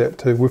want to do that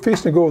to. We're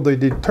fixing to go with the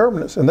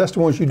determinants, and that's the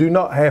ones you do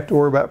not have to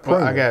worry about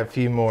pruning. Well, I got a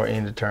few more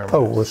indeterminates.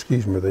 Oh, well,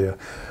 excuse me there.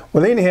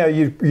 Well, anyhow,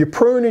 you're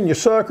pruning, you're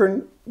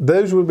suckering.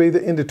 Those would be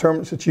the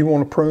indeterminates that you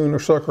want to prune or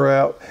sucker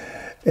out.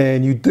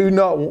 And you do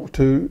not want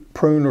to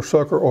prune or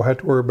sucker or have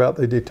to worry about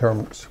the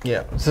determinants.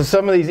 Yeah, so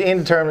some of these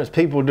indeterminates,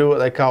 people do what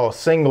they call a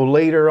single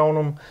leader on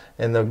them,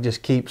 and they'll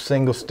just keep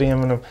single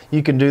stemming them.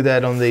 You can do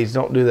that on these,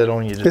 don't do that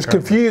on your determinants. It's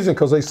confusing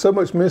because there's so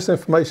much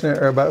misinformation out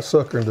there about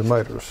suckering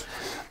tomatoes.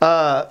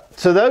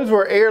 So those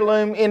were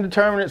heirloom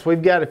indeterminates.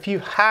 We've got a few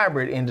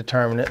hybrid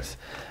indeterminates.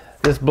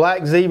 This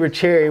black zebra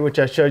cherry, which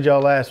I showed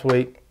y'all last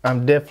week,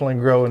 I'm definitely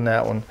growing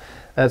that one.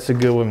 That's a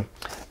good one.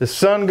 The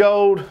sun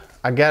gold,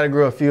 I got to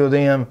grow a few of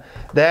them.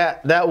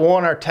 That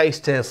won our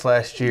taste test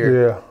last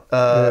year.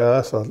 Yeah,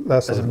 that's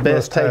the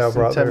best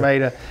tasting right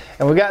tomato. there.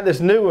 And we got this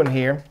new one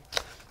here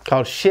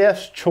called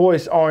Chef's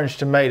Choice Orange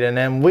Tomato.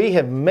 And we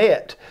have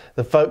met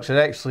the folks that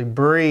actually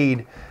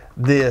breed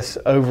this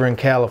over in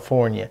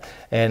California.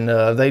 And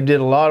they did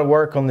a lot of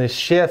work on this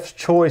Chef's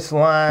Choice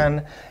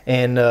line.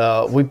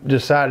 And we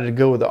decided to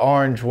go with the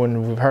orange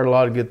one. We've heard a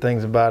lot of good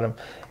things about them.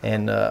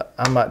 And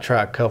I might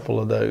try a couple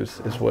of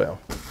those as well.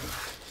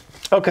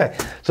 Okay,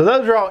 so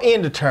those are all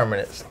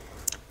indeterminates.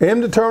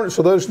 Indeterminates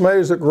are those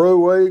tomatoes that grow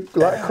away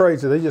like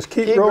crazy. They just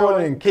keep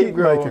growing and keep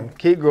growing.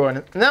 Keep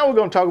growing. Now we're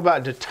going to talk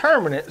about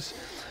determinates,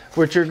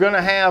 which are going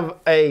to have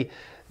a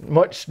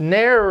much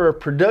narrower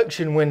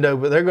production window,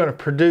 but they're going to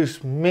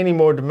produce many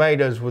more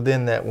tomatoes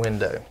within that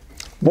window.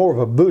 More of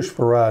a bush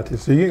variety,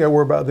 so you ain't got to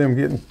worry about them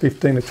getting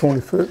 15 to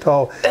 20 foot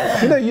tall.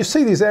 You know, you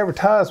see these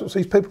advertisements,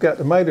 these people got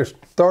tomatoes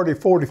 30,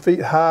 40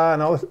 feet high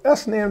and all this.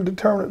 That's an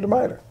indeterminate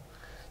tomato.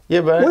 Yeah,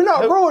 but we're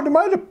not growing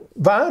tomato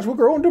vines, we're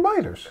growing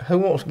tomatoes. Who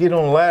wants to get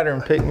on a ladder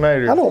and pick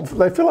tomatoes?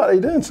 They feel like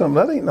they're doing something.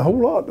 That ain't a whole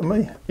lot to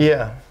me.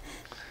 Yeah.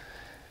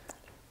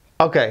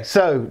 Okay,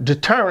 so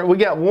determinate, we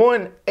got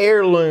one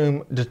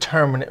heirloom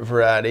determinate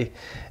variety.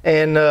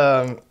 And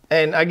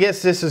I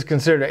guess this is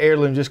considered an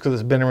heirloom just because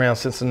it's been around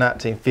since the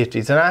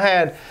 1950s. And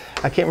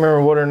I can't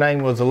remember what her name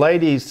was, a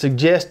lady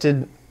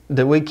suggested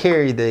that we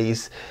carry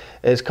these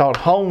is called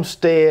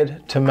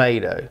Homestead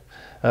Tomato.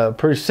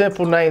 Pretty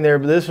simple name there,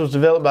 but this was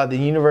developed by the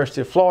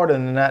University of Florida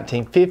in the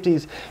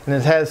 1950s, and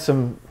it has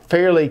some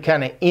fairly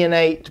kind of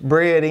innate,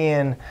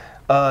 bred-in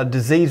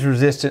disease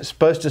resistance,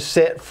 supposed to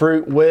set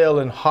fruit well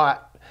in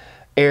hot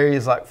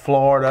areas like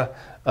Florida.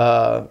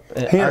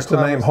 Hence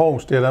the name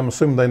Homestead. I'm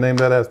assuming they named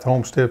that after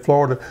Homestead,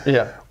 Florida.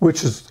 Yeah.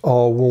 Which is,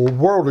 well,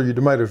 world of your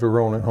tomatoes are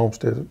grown in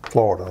Homestead,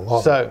 Florida. A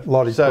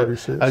lot of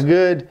produces. A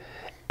good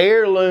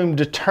heirloom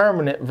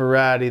determinate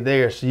variety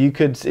there. So you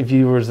could, if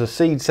you was a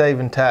seed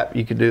saving type,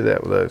 you could do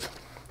that with those.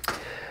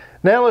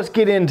 Now let's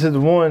get into the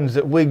ones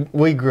that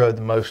we grow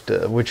the most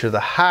of, which are the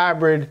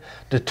hybrid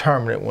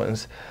determinate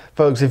ones.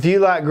 Folks, if you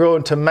like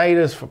growing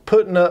tomatoes for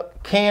putting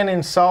up,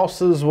 canning,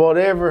 sauces,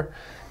 whatever,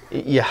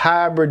 your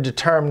hybrid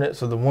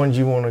determinates are the ones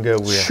you want to go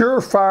with.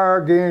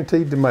 Surefire,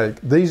 guaranteed to make.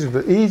 These are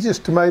the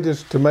easiest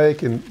tomatoes to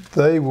make, and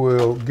they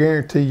will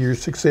guarantee your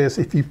success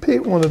if you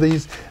pick one of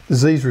these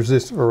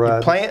disease-resistant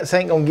varieties. Your plants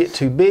ain't gonna get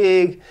too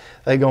big.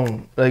 They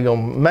gonna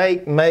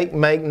make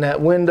in that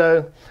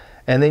window,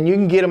 and then you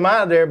can get them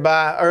out of there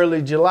by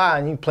early July,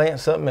 and you can plant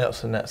something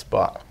else in that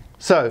spot.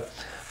 So,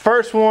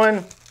 first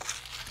one,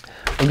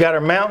 we've got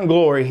our Mountain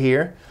Glory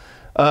here.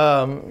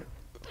 From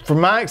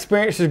my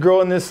experiences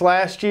growing this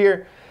last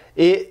year,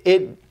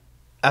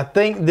 I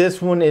think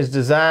this one is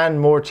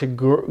designed more to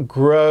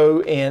grow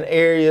in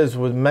areas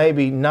with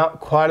maybe not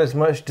quite as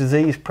much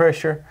disease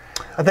pressure.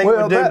 I think it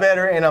would do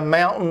better in a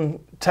mountain,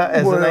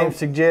 as the name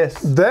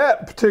suggests.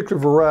 That particular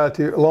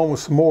variety, along with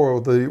some more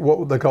of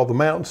what they call the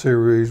Mountain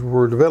series,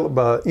 were developed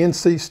by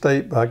NC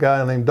State by a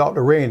guy named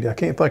Dr. Randy. I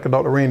can't think of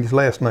Dr. Randy's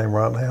last name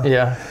right now.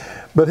 Yeah.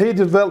 But he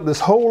developed this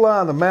whole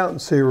line of Mountain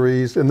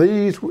series, and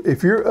these,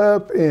 if you're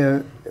up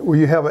in where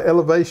you have an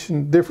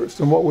elevation difference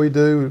than what we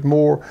do,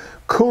 more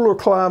cooler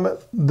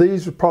climate,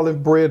 these are probably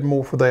bred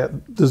more for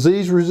that.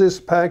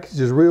 Disease-resistant package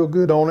is real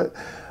good on it.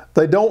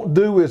 They don't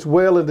do as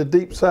well in the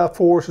deep South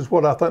Forest as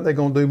what I think they're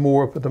going to do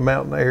more up at the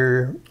mountain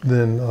area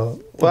than.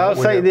 Well, I'll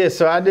say this.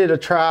 So I did a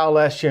trial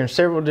last year in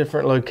several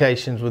different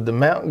locations with the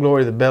Mountain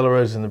Glory, the Bella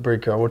Rosa, and the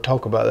Brickyard. We'll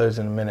talk about those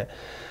in a minute.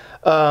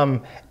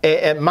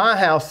 At my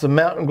house, the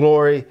Mountain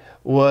Glory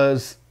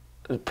was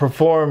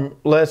performed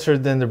lesser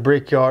than the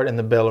Brickyard and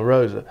the Bella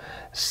Rosa.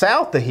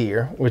 South of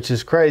here, which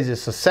is crazy,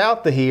 so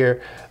south of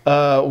here,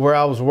 where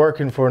I was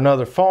working for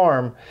another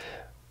farm,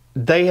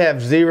 they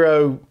have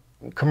zero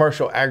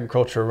commercial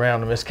agriculture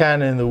around them. It's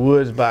kind of in the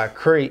woods by a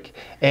creek,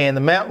 and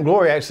the Mountain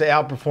Glory actually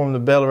outperformed the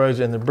Bella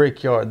Rosa and the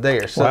Brickyard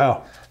there. So,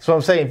 wow. So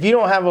I'm saying, if you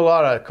don't have a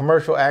lot of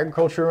commercial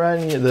agriculture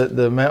around you,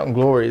 the Mountain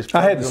Glory is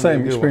probably I had the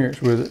same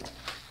experience with it.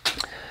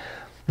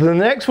 The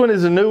next one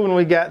is a new one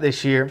we got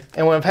this year,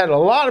 and we've had a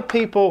lot of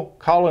people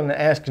calling and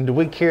asking, do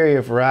we carry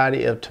a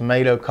variety of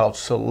tomato called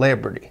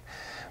Celebrity,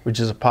 which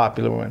is a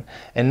popular one.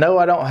 And no,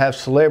 I don't have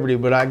Celebrity,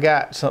 but I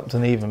got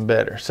something even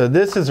better. So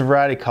this is a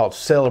variety called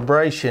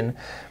Celebration,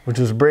 which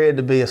was bred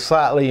to be a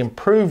slightly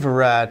improved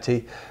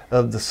variety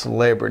of the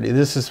Celebrity.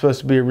 This is supposed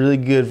to be a really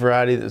good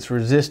variety that's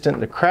resistant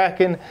to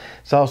cracking.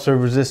 It's also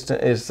resistant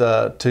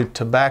to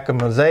tobacco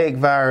mosaic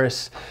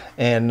virus,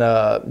 and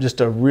just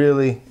a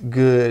really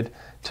good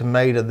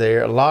tomato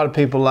there. A lot of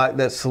people like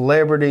that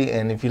Celebrity,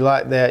 and if you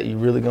like that, you're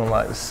really gonna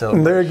like the Celebration.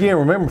 And there again,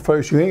 remember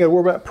folks, you ain't gotta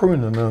worry about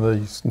pruning none of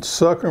these.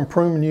 Sucker and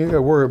pruning, you ain't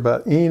gotta worry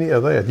about any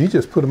of that. You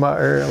just put them out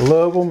there and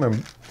love them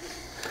and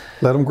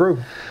let them grow.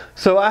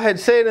 So I had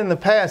said in the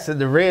past that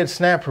the red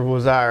snapper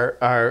was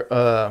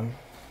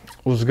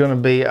was gonna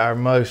be our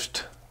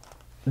most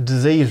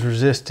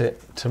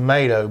disease-resistant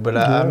tomato, but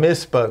I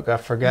misspoke. I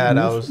forgot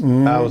I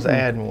was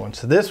adding one.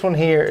 So this one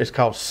here is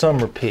called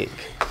Summer Pick,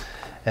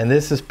 and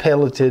this is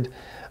pelleted.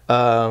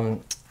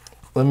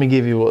 Let me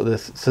give you what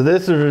this is. So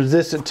this is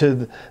resistant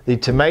to the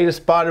tomato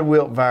spotted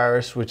wilt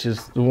virus, which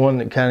is the one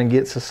that kind of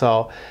gets us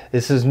all.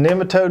 This is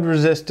nematode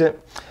resistant.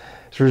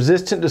 It's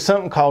resistant to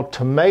something called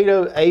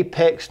tomato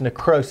apex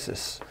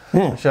necrosis,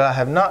 which I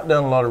have not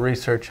done a lot of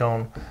research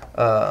on.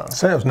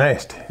 Sounds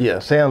nasty. Yeah,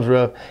 sounds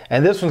rough.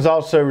 And this one's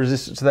also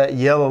resistant to that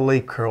yellow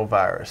leaf curl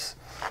virus.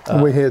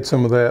 We had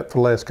some of that for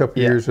the last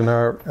couple of years in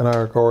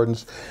our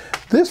gardens.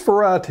 This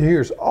variety here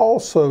is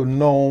also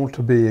known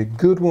to be a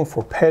good one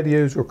for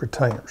patios or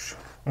containers.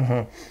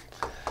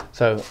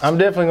 So I'm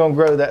definitely going to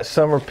grow that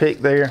Summer Pick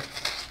there.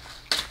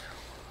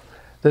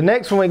 The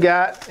next one we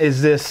got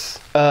is this,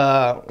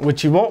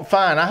 which you won't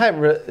find.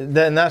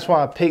 Then that's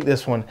why I picked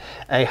this one,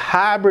 a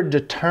hybrid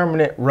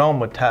determinate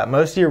Roma type.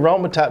 Most of your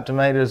Roma type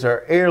tomatoes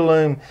are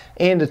heirloom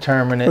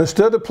indeterminate. But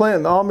instead of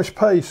planting the Amish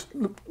paste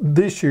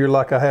this year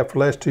like I have for the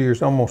last 2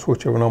 years, I'm going to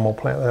switch over and I'm going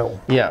to plant that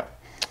one. Yeah.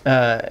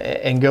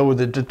 And go with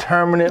the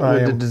determinate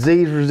with the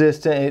disease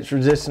resistant. It's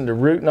resistant to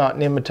root knot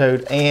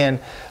nematode and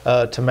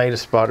tomato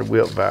spotted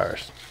wilt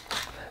virus.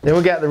 Then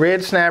we got the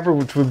red snapper,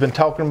 which we've been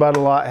talking about a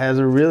lot, has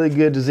a really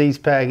good disease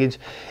package.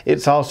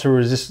 It's also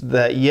resistant to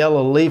that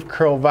yellow leaf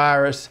curl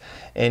virus,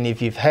 and if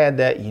you've had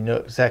that, you know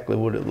exactly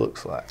what it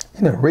looks like.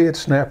 You know, red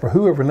snapper,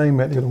 whoever named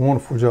that did a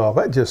wonderful job.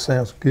 That just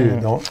sounds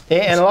good, don't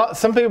it? And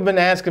some people have been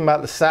asking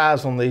about the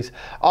size on these.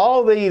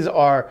 All these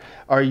are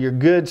your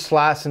good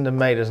slicing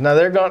tomatoes. Now,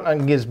 they're going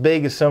to get as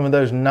big as some of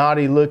those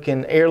naughty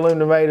looking heirloom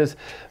tomatoes,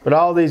 but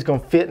all these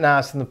going to fit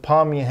nice in the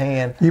palm of your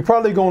hand. You're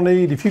probably going to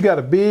need, if you got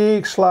a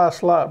big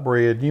slice light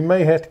bread, you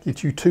may have to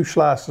get you 2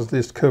 slices of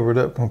this covered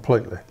up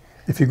completely.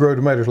 If you grow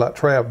tomatoes like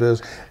Trav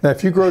does. Now,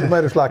 if you grow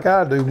tomatoes like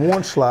I do,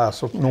 1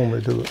 slice will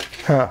normally do it.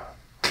 Huh.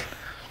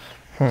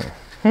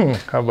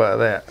 How about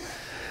that?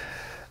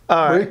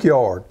 All right.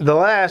 Brickyard. The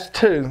last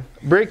 2,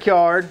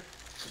 Brickyard.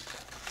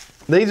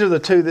 These are the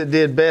 2 that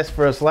did best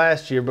for us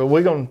last year, but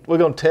we're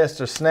gonna test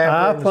their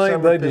snapper. I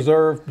think they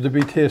deserve to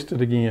be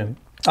tested again.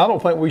 I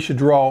don't think we should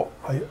draw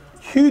a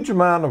huge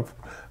amount of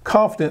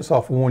confidence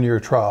off of 1-year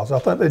trials. I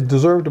think they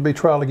deserve to be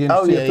trialed again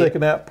to see if they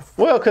can outperform.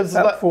 Well, because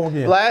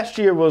last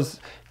year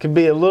could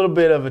be a little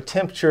bit of a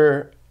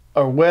temperature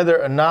or weather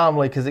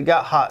anomaly because it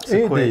got hot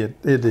so quick.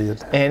 It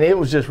did. And it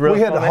was just rough. We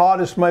had the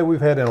hottest May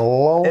we've had in a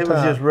long time. It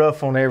was just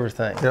rough on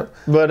everything. Yep.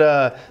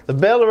 But the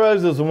Bella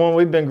Rosa is the one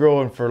we've been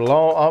growing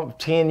for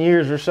 10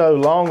 years or so,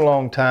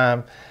 long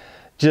time.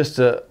 Just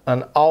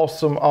an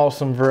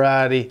awesome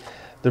variety.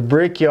 The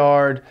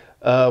Brickyard,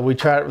 we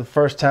tried it for the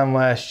first time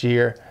last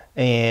year,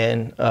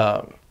 and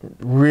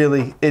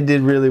it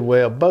did really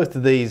well. Both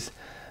of these,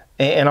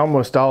 and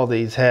almost all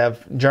these,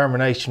 have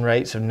germination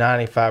rates of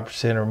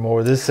 95% or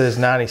more. This says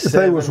 97%. If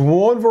there was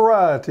one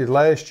variety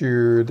last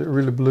year that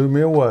really blew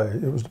me away,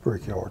 it was the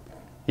Brickyard.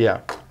 Yeah.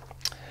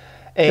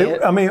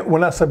 And I mean,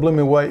 when I say blew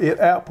me away, it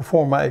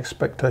outperformed my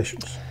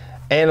expectations.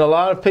 And a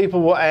lot of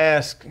people will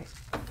ask,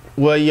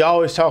 well, you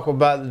always talk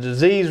about the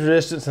disease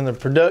resistance and the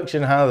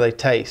production, how do they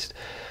taste?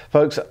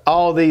 Folks,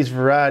 all these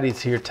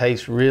varieties here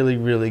taste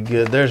really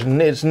good.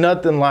 It's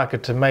nothing like a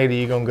tomato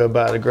you're gonna go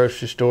buy at a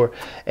grocery store.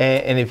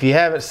 And if you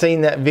haven't seen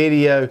that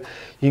video,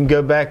 you can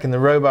go back in the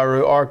row by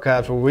row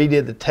archives where we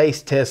did the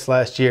taste test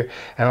last year.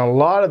 And a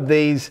lot of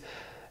these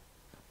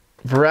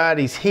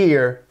varieties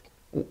here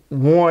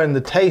won the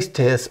taste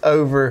test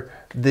over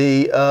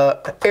the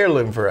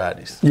heirloom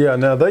varieties. Yeah,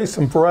 now there's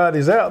some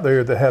varieties out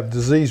there that have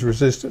disease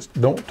resistance,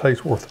 don't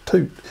taste worth a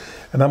toot.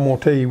 And I'm going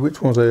to tell you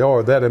which ones they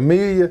are. That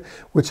Amelia,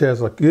 which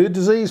has a good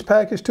disease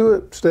package to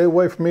it, stay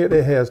away from it.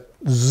 It has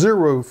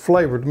 0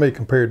 flavor to me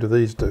compared to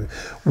these 2.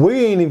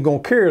 We ain't even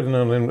going to care none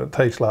of them that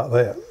taste like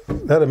that.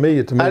 That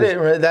Amelia to me.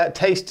 That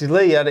Tasty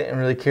Lee, I didn't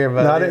really care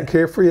about. No, I didn't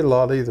care for it a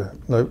lot either.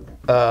 Nope.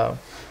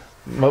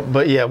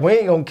 But yeah, we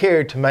ain't going to carry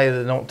a tomato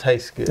that don't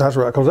taste good. That's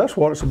right, because that's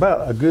what it's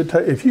about. A good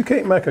if you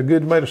can't make a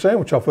good tomato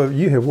sandwich off of it,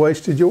 you have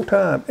wasted your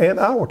time and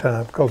our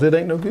time because it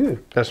ain't no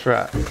good. That's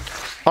right.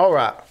 All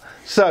right.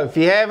 So if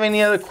you have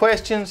any other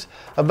questions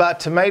about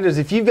tomatoes,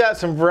 if you've got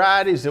some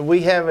varieties that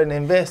we haven't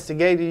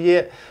investigated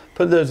yet,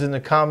 put those in the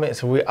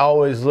comments, and we're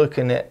always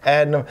looking at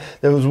adding them.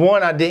 There was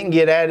one I didn't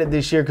get added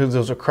this year because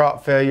there was a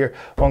crop failure,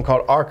 one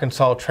called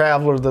Arkansas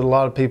Traveler that a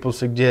lot of people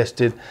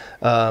suggested.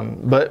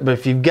 But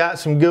if you've got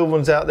some good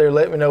ones out there,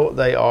 let me know what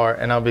they are,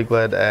 and I'll be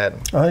glad to add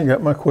them. I ain't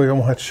got my quiz. I'm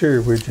going to have to share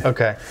it with you.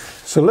 Okay.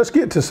 So let's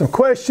get to some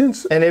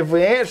questions. And if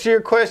we answer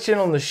your question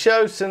on the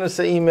show, send us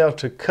an email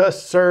to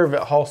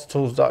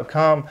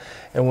custserve@hosstools.com,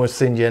 and we'll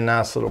send you a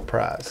nice little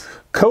prize.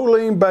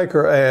 Colleen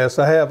Baker asks,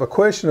 I have a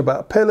question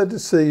about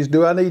pelleted seeds.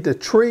 Do I need to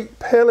treat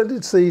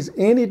pelleted seeds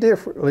any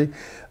differently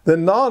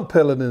than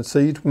non-pelleted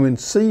seeds when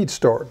seed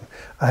starting?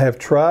 I have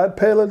tried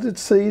pelleted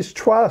seeds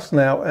twice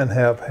now and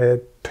have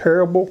had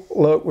terrible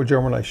luck with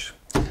germination.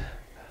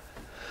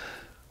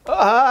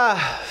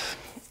 I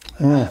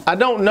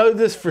don't know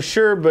this for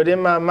sure, but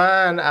in my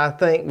mind, I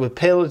think with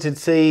pelleted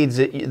seeds,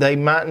 they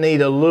might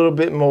need a little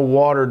bit more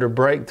water to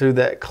break through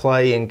that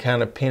clay and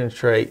kind of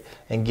penetrate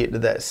and get to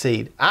that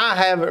seed. I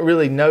haven't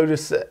really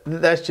noticed that.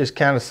 That's just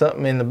kind of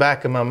something in the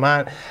back of my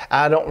mind.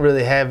 I don't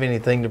really have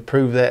anything to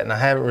prove that, and I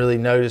haven't really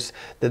noticed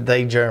that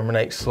they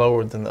germinate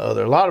slower than the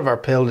other. A lot of our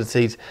pelleted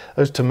seeds,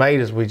 those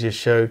tomatoes we just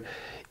showed,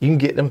 you can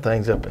get them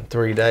things up in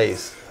 3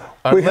 days.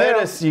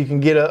 Lettuce you can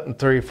get up in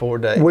 3 or 4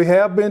 days. We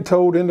have been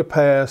told in the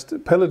past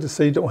that pelleted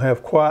seeds don't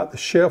have quite the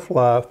shelf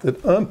life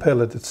that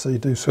unpelleted seeds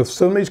do. So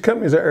some of these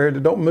companies out there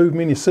that don't move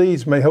many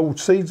seeds may hold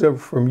seeds over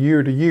from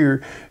year to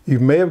year. You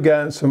may have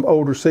gotten some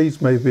older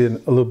seeds, may be a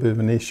little bit of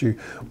an issue.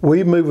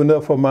 We move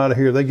enough of them out of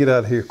here, they get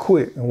out of here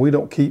quick, and we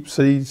don't keep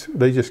seeds,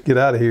 they just get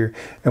out of here.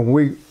 And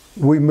we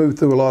move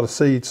through a lot of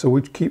seeds, so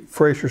we keep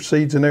fresher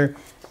seeds in there.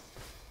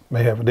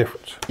 May have a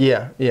difference.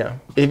 Yeah.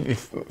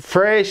 If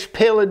fresh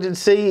pelleted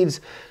seeds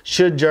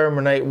should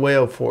germinate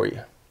well for you.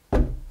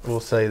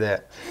 We'll say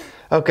that.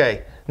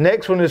 Okay,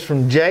 next one is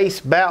from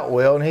Jace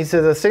Boutwell, and he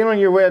says, I've seen on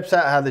your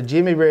website how the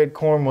Jimmy Red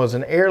corn was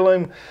an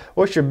heirloom.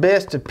 What's your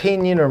best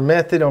opinion or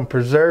method on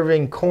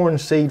preserving corn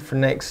seed for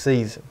next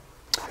season?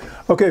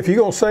 Okay, if you're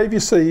going to save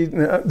your seed,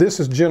 this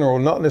is general,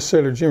 not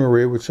necessarily Jimmy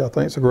Red, which I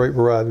think is a great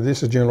variety.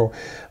 This is general.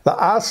 The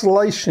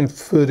isolation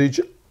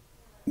footage,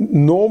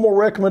 normal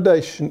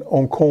recommendation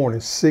on corn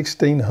is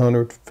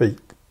 1,600 feet.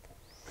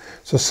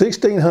 So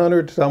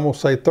 1,600, I'm going to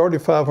say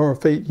 3,500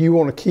 feet, you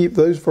want to keep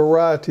those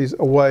varieties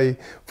away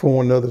from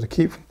one another to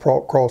keep from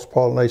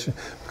cross-pollination.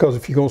 Because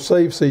if you're going to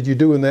save seeds, you're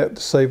doing that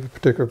to save a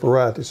particular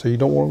variety. So you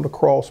don't want them to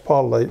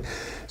cross-pollinate.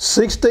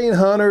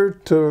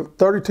 1,600 to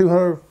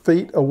 3,200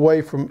 feet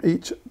away from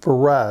each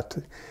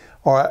variety.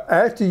 All right,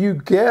 after you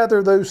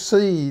gather those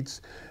seeds,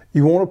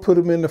 you want to put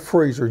them in the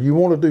freezer. You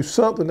want to do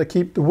something to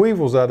keep the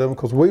weevils out of them,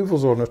 because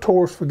weevils are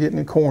notorious for getting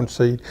in corn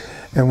seed.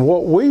 And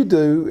what we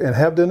do, and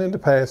have done in the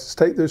past, is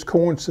take those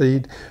corn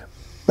seed,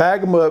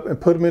 bag them up,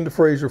 and put them in the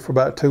freezer for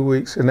about 2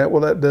 weeks. And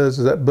what that does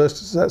is that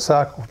busts that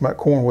cycle from that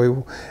corn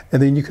weevil.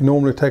 And then you can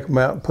normally take them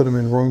out and put them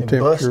in room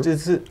temperature.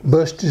 Busts it?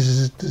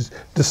 Busts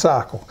the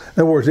cycle.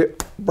 In other words,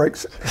 it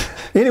breaks it.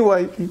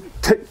 Anyway,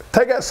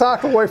 take that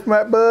cycle away from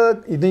that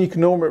bug, then you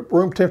can normally at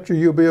room temperature,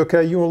 you'll be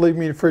okay. You want to leave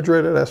them in the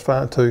refrigerator, that's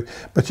fine too.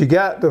 But you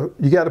got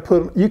to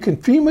put them, you can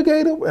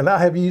fumigate them, and I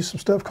have used some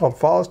stuff called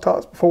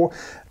Tox before,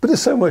 but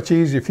it's so much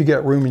easier if you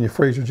got room in your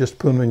freezer, just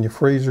put them in your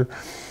freezer.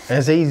 And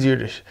it's easier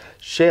to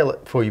shell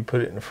it before you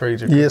put it in the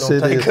freezer. Yes, it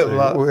is. Take up a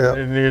lot,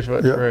 there's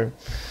much room.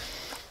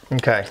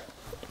 Okay.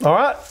 All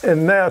right,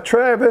 and now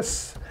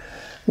Travis,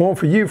 one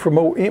for you from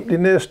old Empty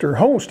Nester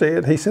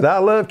Homestead. He said, I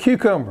love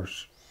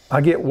cucumbers. I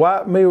get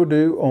white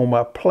mildew on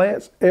my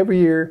plants every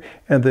year,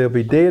 and they'll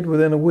be dead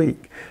within a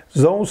week.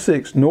 Zone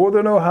 6,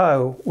 Northern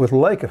Ohio, with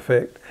lake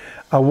effect.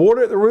 I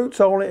water the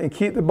roots only and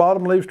keep the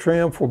bottom leaves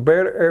trimmed for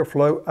better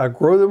airflow. I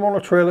grow them on a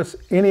trellis.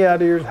 Any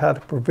ideas how to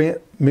prevent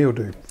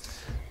mildew?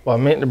 Well, I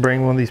meant to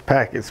bring one of these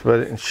packets,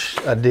 but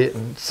I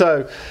didn't.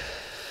 So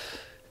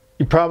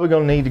you're probably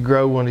going to need to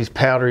grow one of these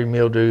powdery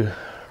mildew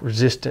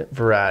resistant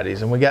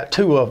varieties, and we got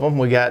 2 of them.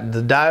 We got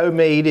the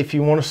Diomede, if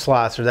you want a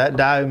slicer. That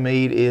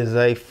Diomede is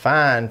a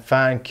fine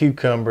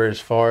cucumber as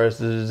far as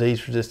the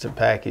disease resistant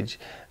package,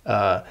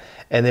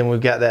 and then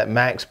we've got that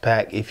Max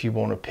Pack if you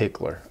want a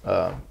pickler.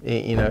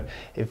 You know,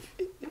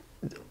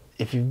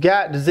 if you've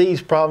got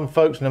disease problem,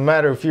 folks, no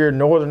matter if you're in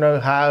Northern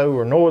Ohio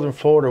or Northern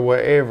Florida or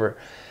wherever,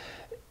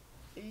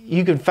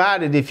 you can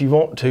fight it if you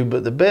want to,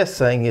 but the best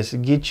thing is to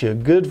get you a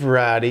good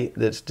variety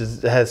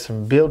that has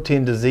some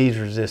built-in disease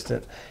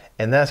resistant,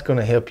 and that's going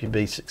to help you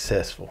be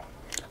successful.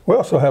 We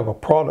also have a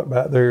product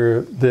out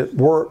there that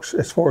works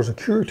as far as a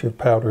curative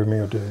powdery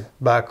mildew.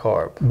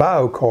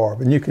 Biocarb,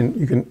 and you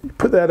can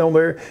put that on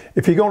there.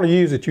 If you're going to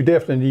use it, you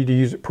definitely need to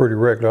use it pretty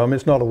regular. I mean,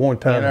 it's not a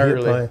one-time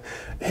hit thing.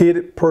 Hit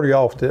it pretty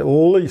often, at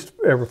least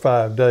every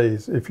 5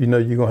 days, if you know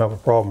you're going to have a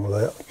problem with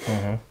that.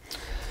 Mm-hmm.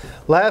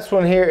 Last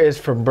one here is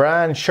from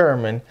Brian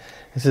Sherman.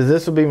 He says,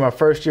 this will be my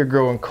first year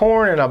growing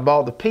corn, and I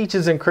bought the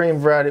peaches and cream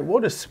variety.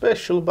 What is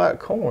special about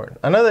corn?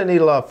 I know they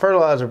need a lot of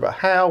fertilizer, but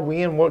how,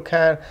 when, what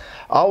kind?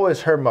 I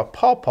always heard my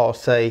pawpaw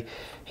say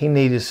he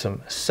needed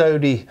some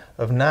sodium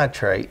of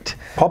nitrate.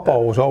 Pawpaw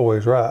was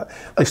always right.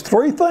 There's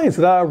 3 things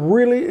that I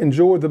really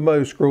enjoyed the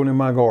most growing in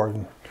my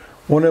garden.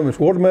 One of them is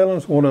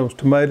watermelons, one of them is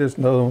tomatoes,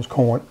 and the other one is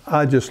corn.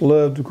 I just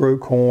love to grow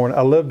corn.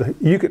 I love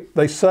to,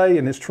 they say,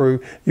 and it's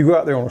true, you go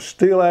out there on a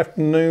still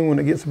afternoon when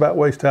it gets about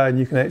waist high, and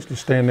you can actually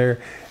stand there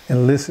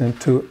and listen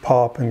to it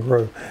pop and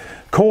grow.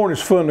 Corn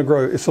is fun to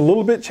grow. It's a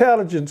little bit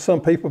challenging to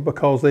some people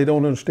because they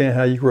don't understand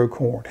how you grow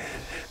corn.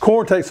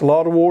 Corn takes a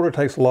lot of water,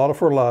 takes a lot of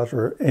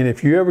fertilizer, and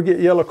if you ever get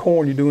yellow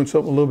corn, you're doing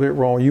something a little bit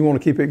wrong. You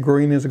want to keep it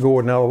green as a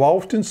gourd. Now, I've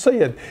often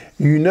said,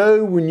 you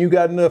know when you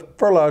got enough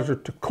fertilizer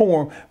to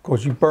corn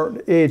because you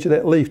burnt the edge of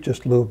that leaf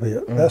just a little bit.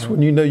 Mm-hmm. That's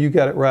when you know you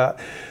got it right.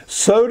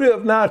 Soda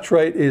of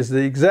nitrate is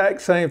the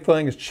exact same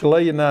thing as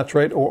Chilean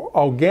nitrate or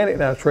organic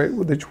nitrate,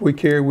 which we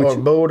carry. Or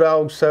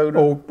bulldog soda.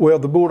 Or, well,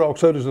 the bulldog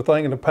soda is a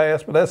thing in the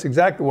past, but that's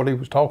exactly what he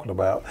was talking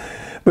about.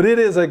 But it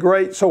is a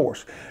great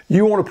source.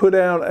 You want to put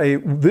down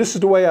this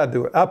is the way I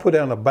do it. I put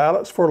down a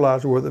balanced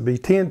fertilizer, whether it be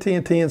 10,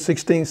 10, 10,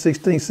 16,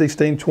 16,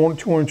 16, 20,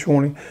 20,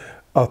 20,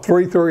 a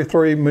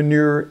 333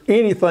 manure,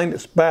 anything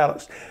that's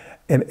balanced.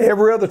 And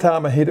every other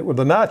time I hit it with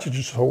a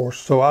nitrogen source.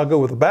 So I go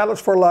with a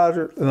balanced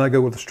fertilizer, then I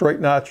go with a straight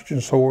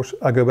nitrogen source.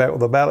 I go back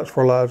with a balanced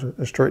fertilizer and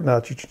a straight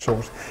nitrogen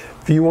source.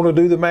 If you want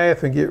to do the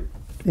math and get,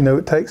 you know,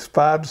 it takes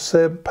 5 to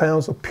 7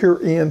 pounds of pure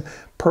N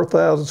per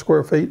 1,000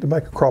 square feet to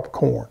make a crop of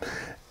corn.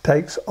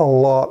 Takes a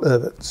lot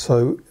of it.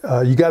 So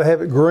you got to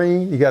have it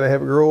green, you got to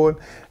have it growing,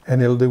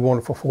 and it'll do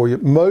wonderful for you.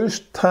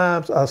 Most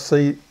times I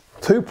see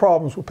 2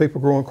 problems with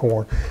people growing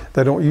corn.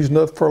 They don't use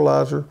enough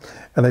fertilizer,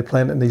 and they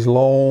plant it in these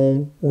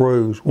long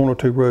rows, 1 or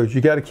 2 rows.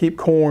 You got to keep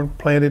corn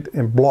planted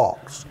in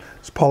blocks.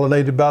 It's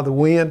pollinated by the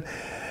wind,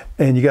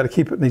 and you got to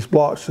keep it in these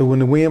blocks so when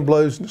the wind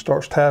blows and it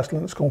starts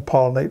tasseling, it's going to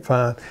pollinate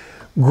fine.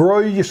 Grow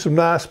you some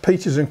nice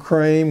peaches and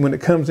cream. When it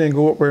comes in,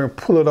 go up there and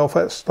pull it off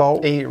that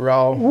stalk. Eat it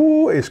raw.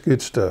 Ooh, it's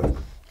good stuff.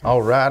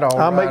 All right, all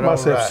right. I make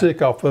myself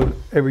sick off of it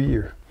every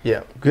year.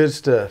 Yeah, good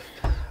stuff.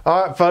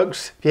 All right,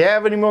 folks, if you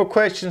have any more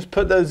questions,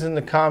 put those in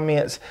the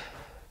comments.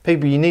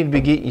 People, you need to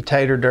be getting your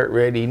tater dirt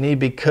ready. You need to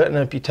be cutting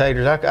up your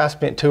taters. I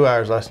spent 2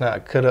 hours last night. I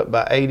cut up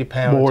about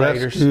 80-pound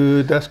taters. That's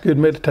good. That's good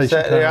meditation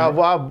Sat there, time.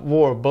 I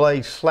wore a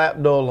blade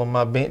slap dull on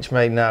my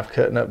Benchmade knife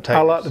cutting up taters.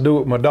 I like to do it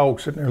with my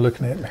dog sitting there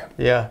looking at me.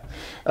 Yeah.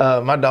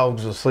 My dog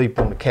was asleep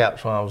on the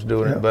couch when I was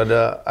doing it.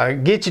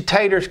 But get your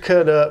taters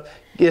cut up.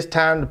 it's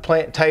time to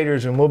plant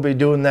taters, and we'll be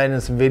doing that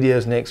in some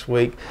videos next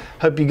week.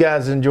 Hope you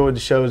guys enjoyed the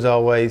show as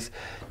always.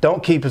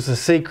 Don't keep us a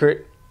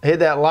secret. Hit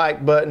that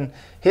like button,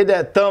 hit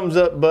that thumbs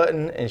up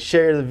button, and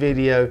share the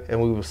video, and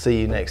we will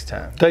see you next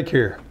time. Take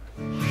care.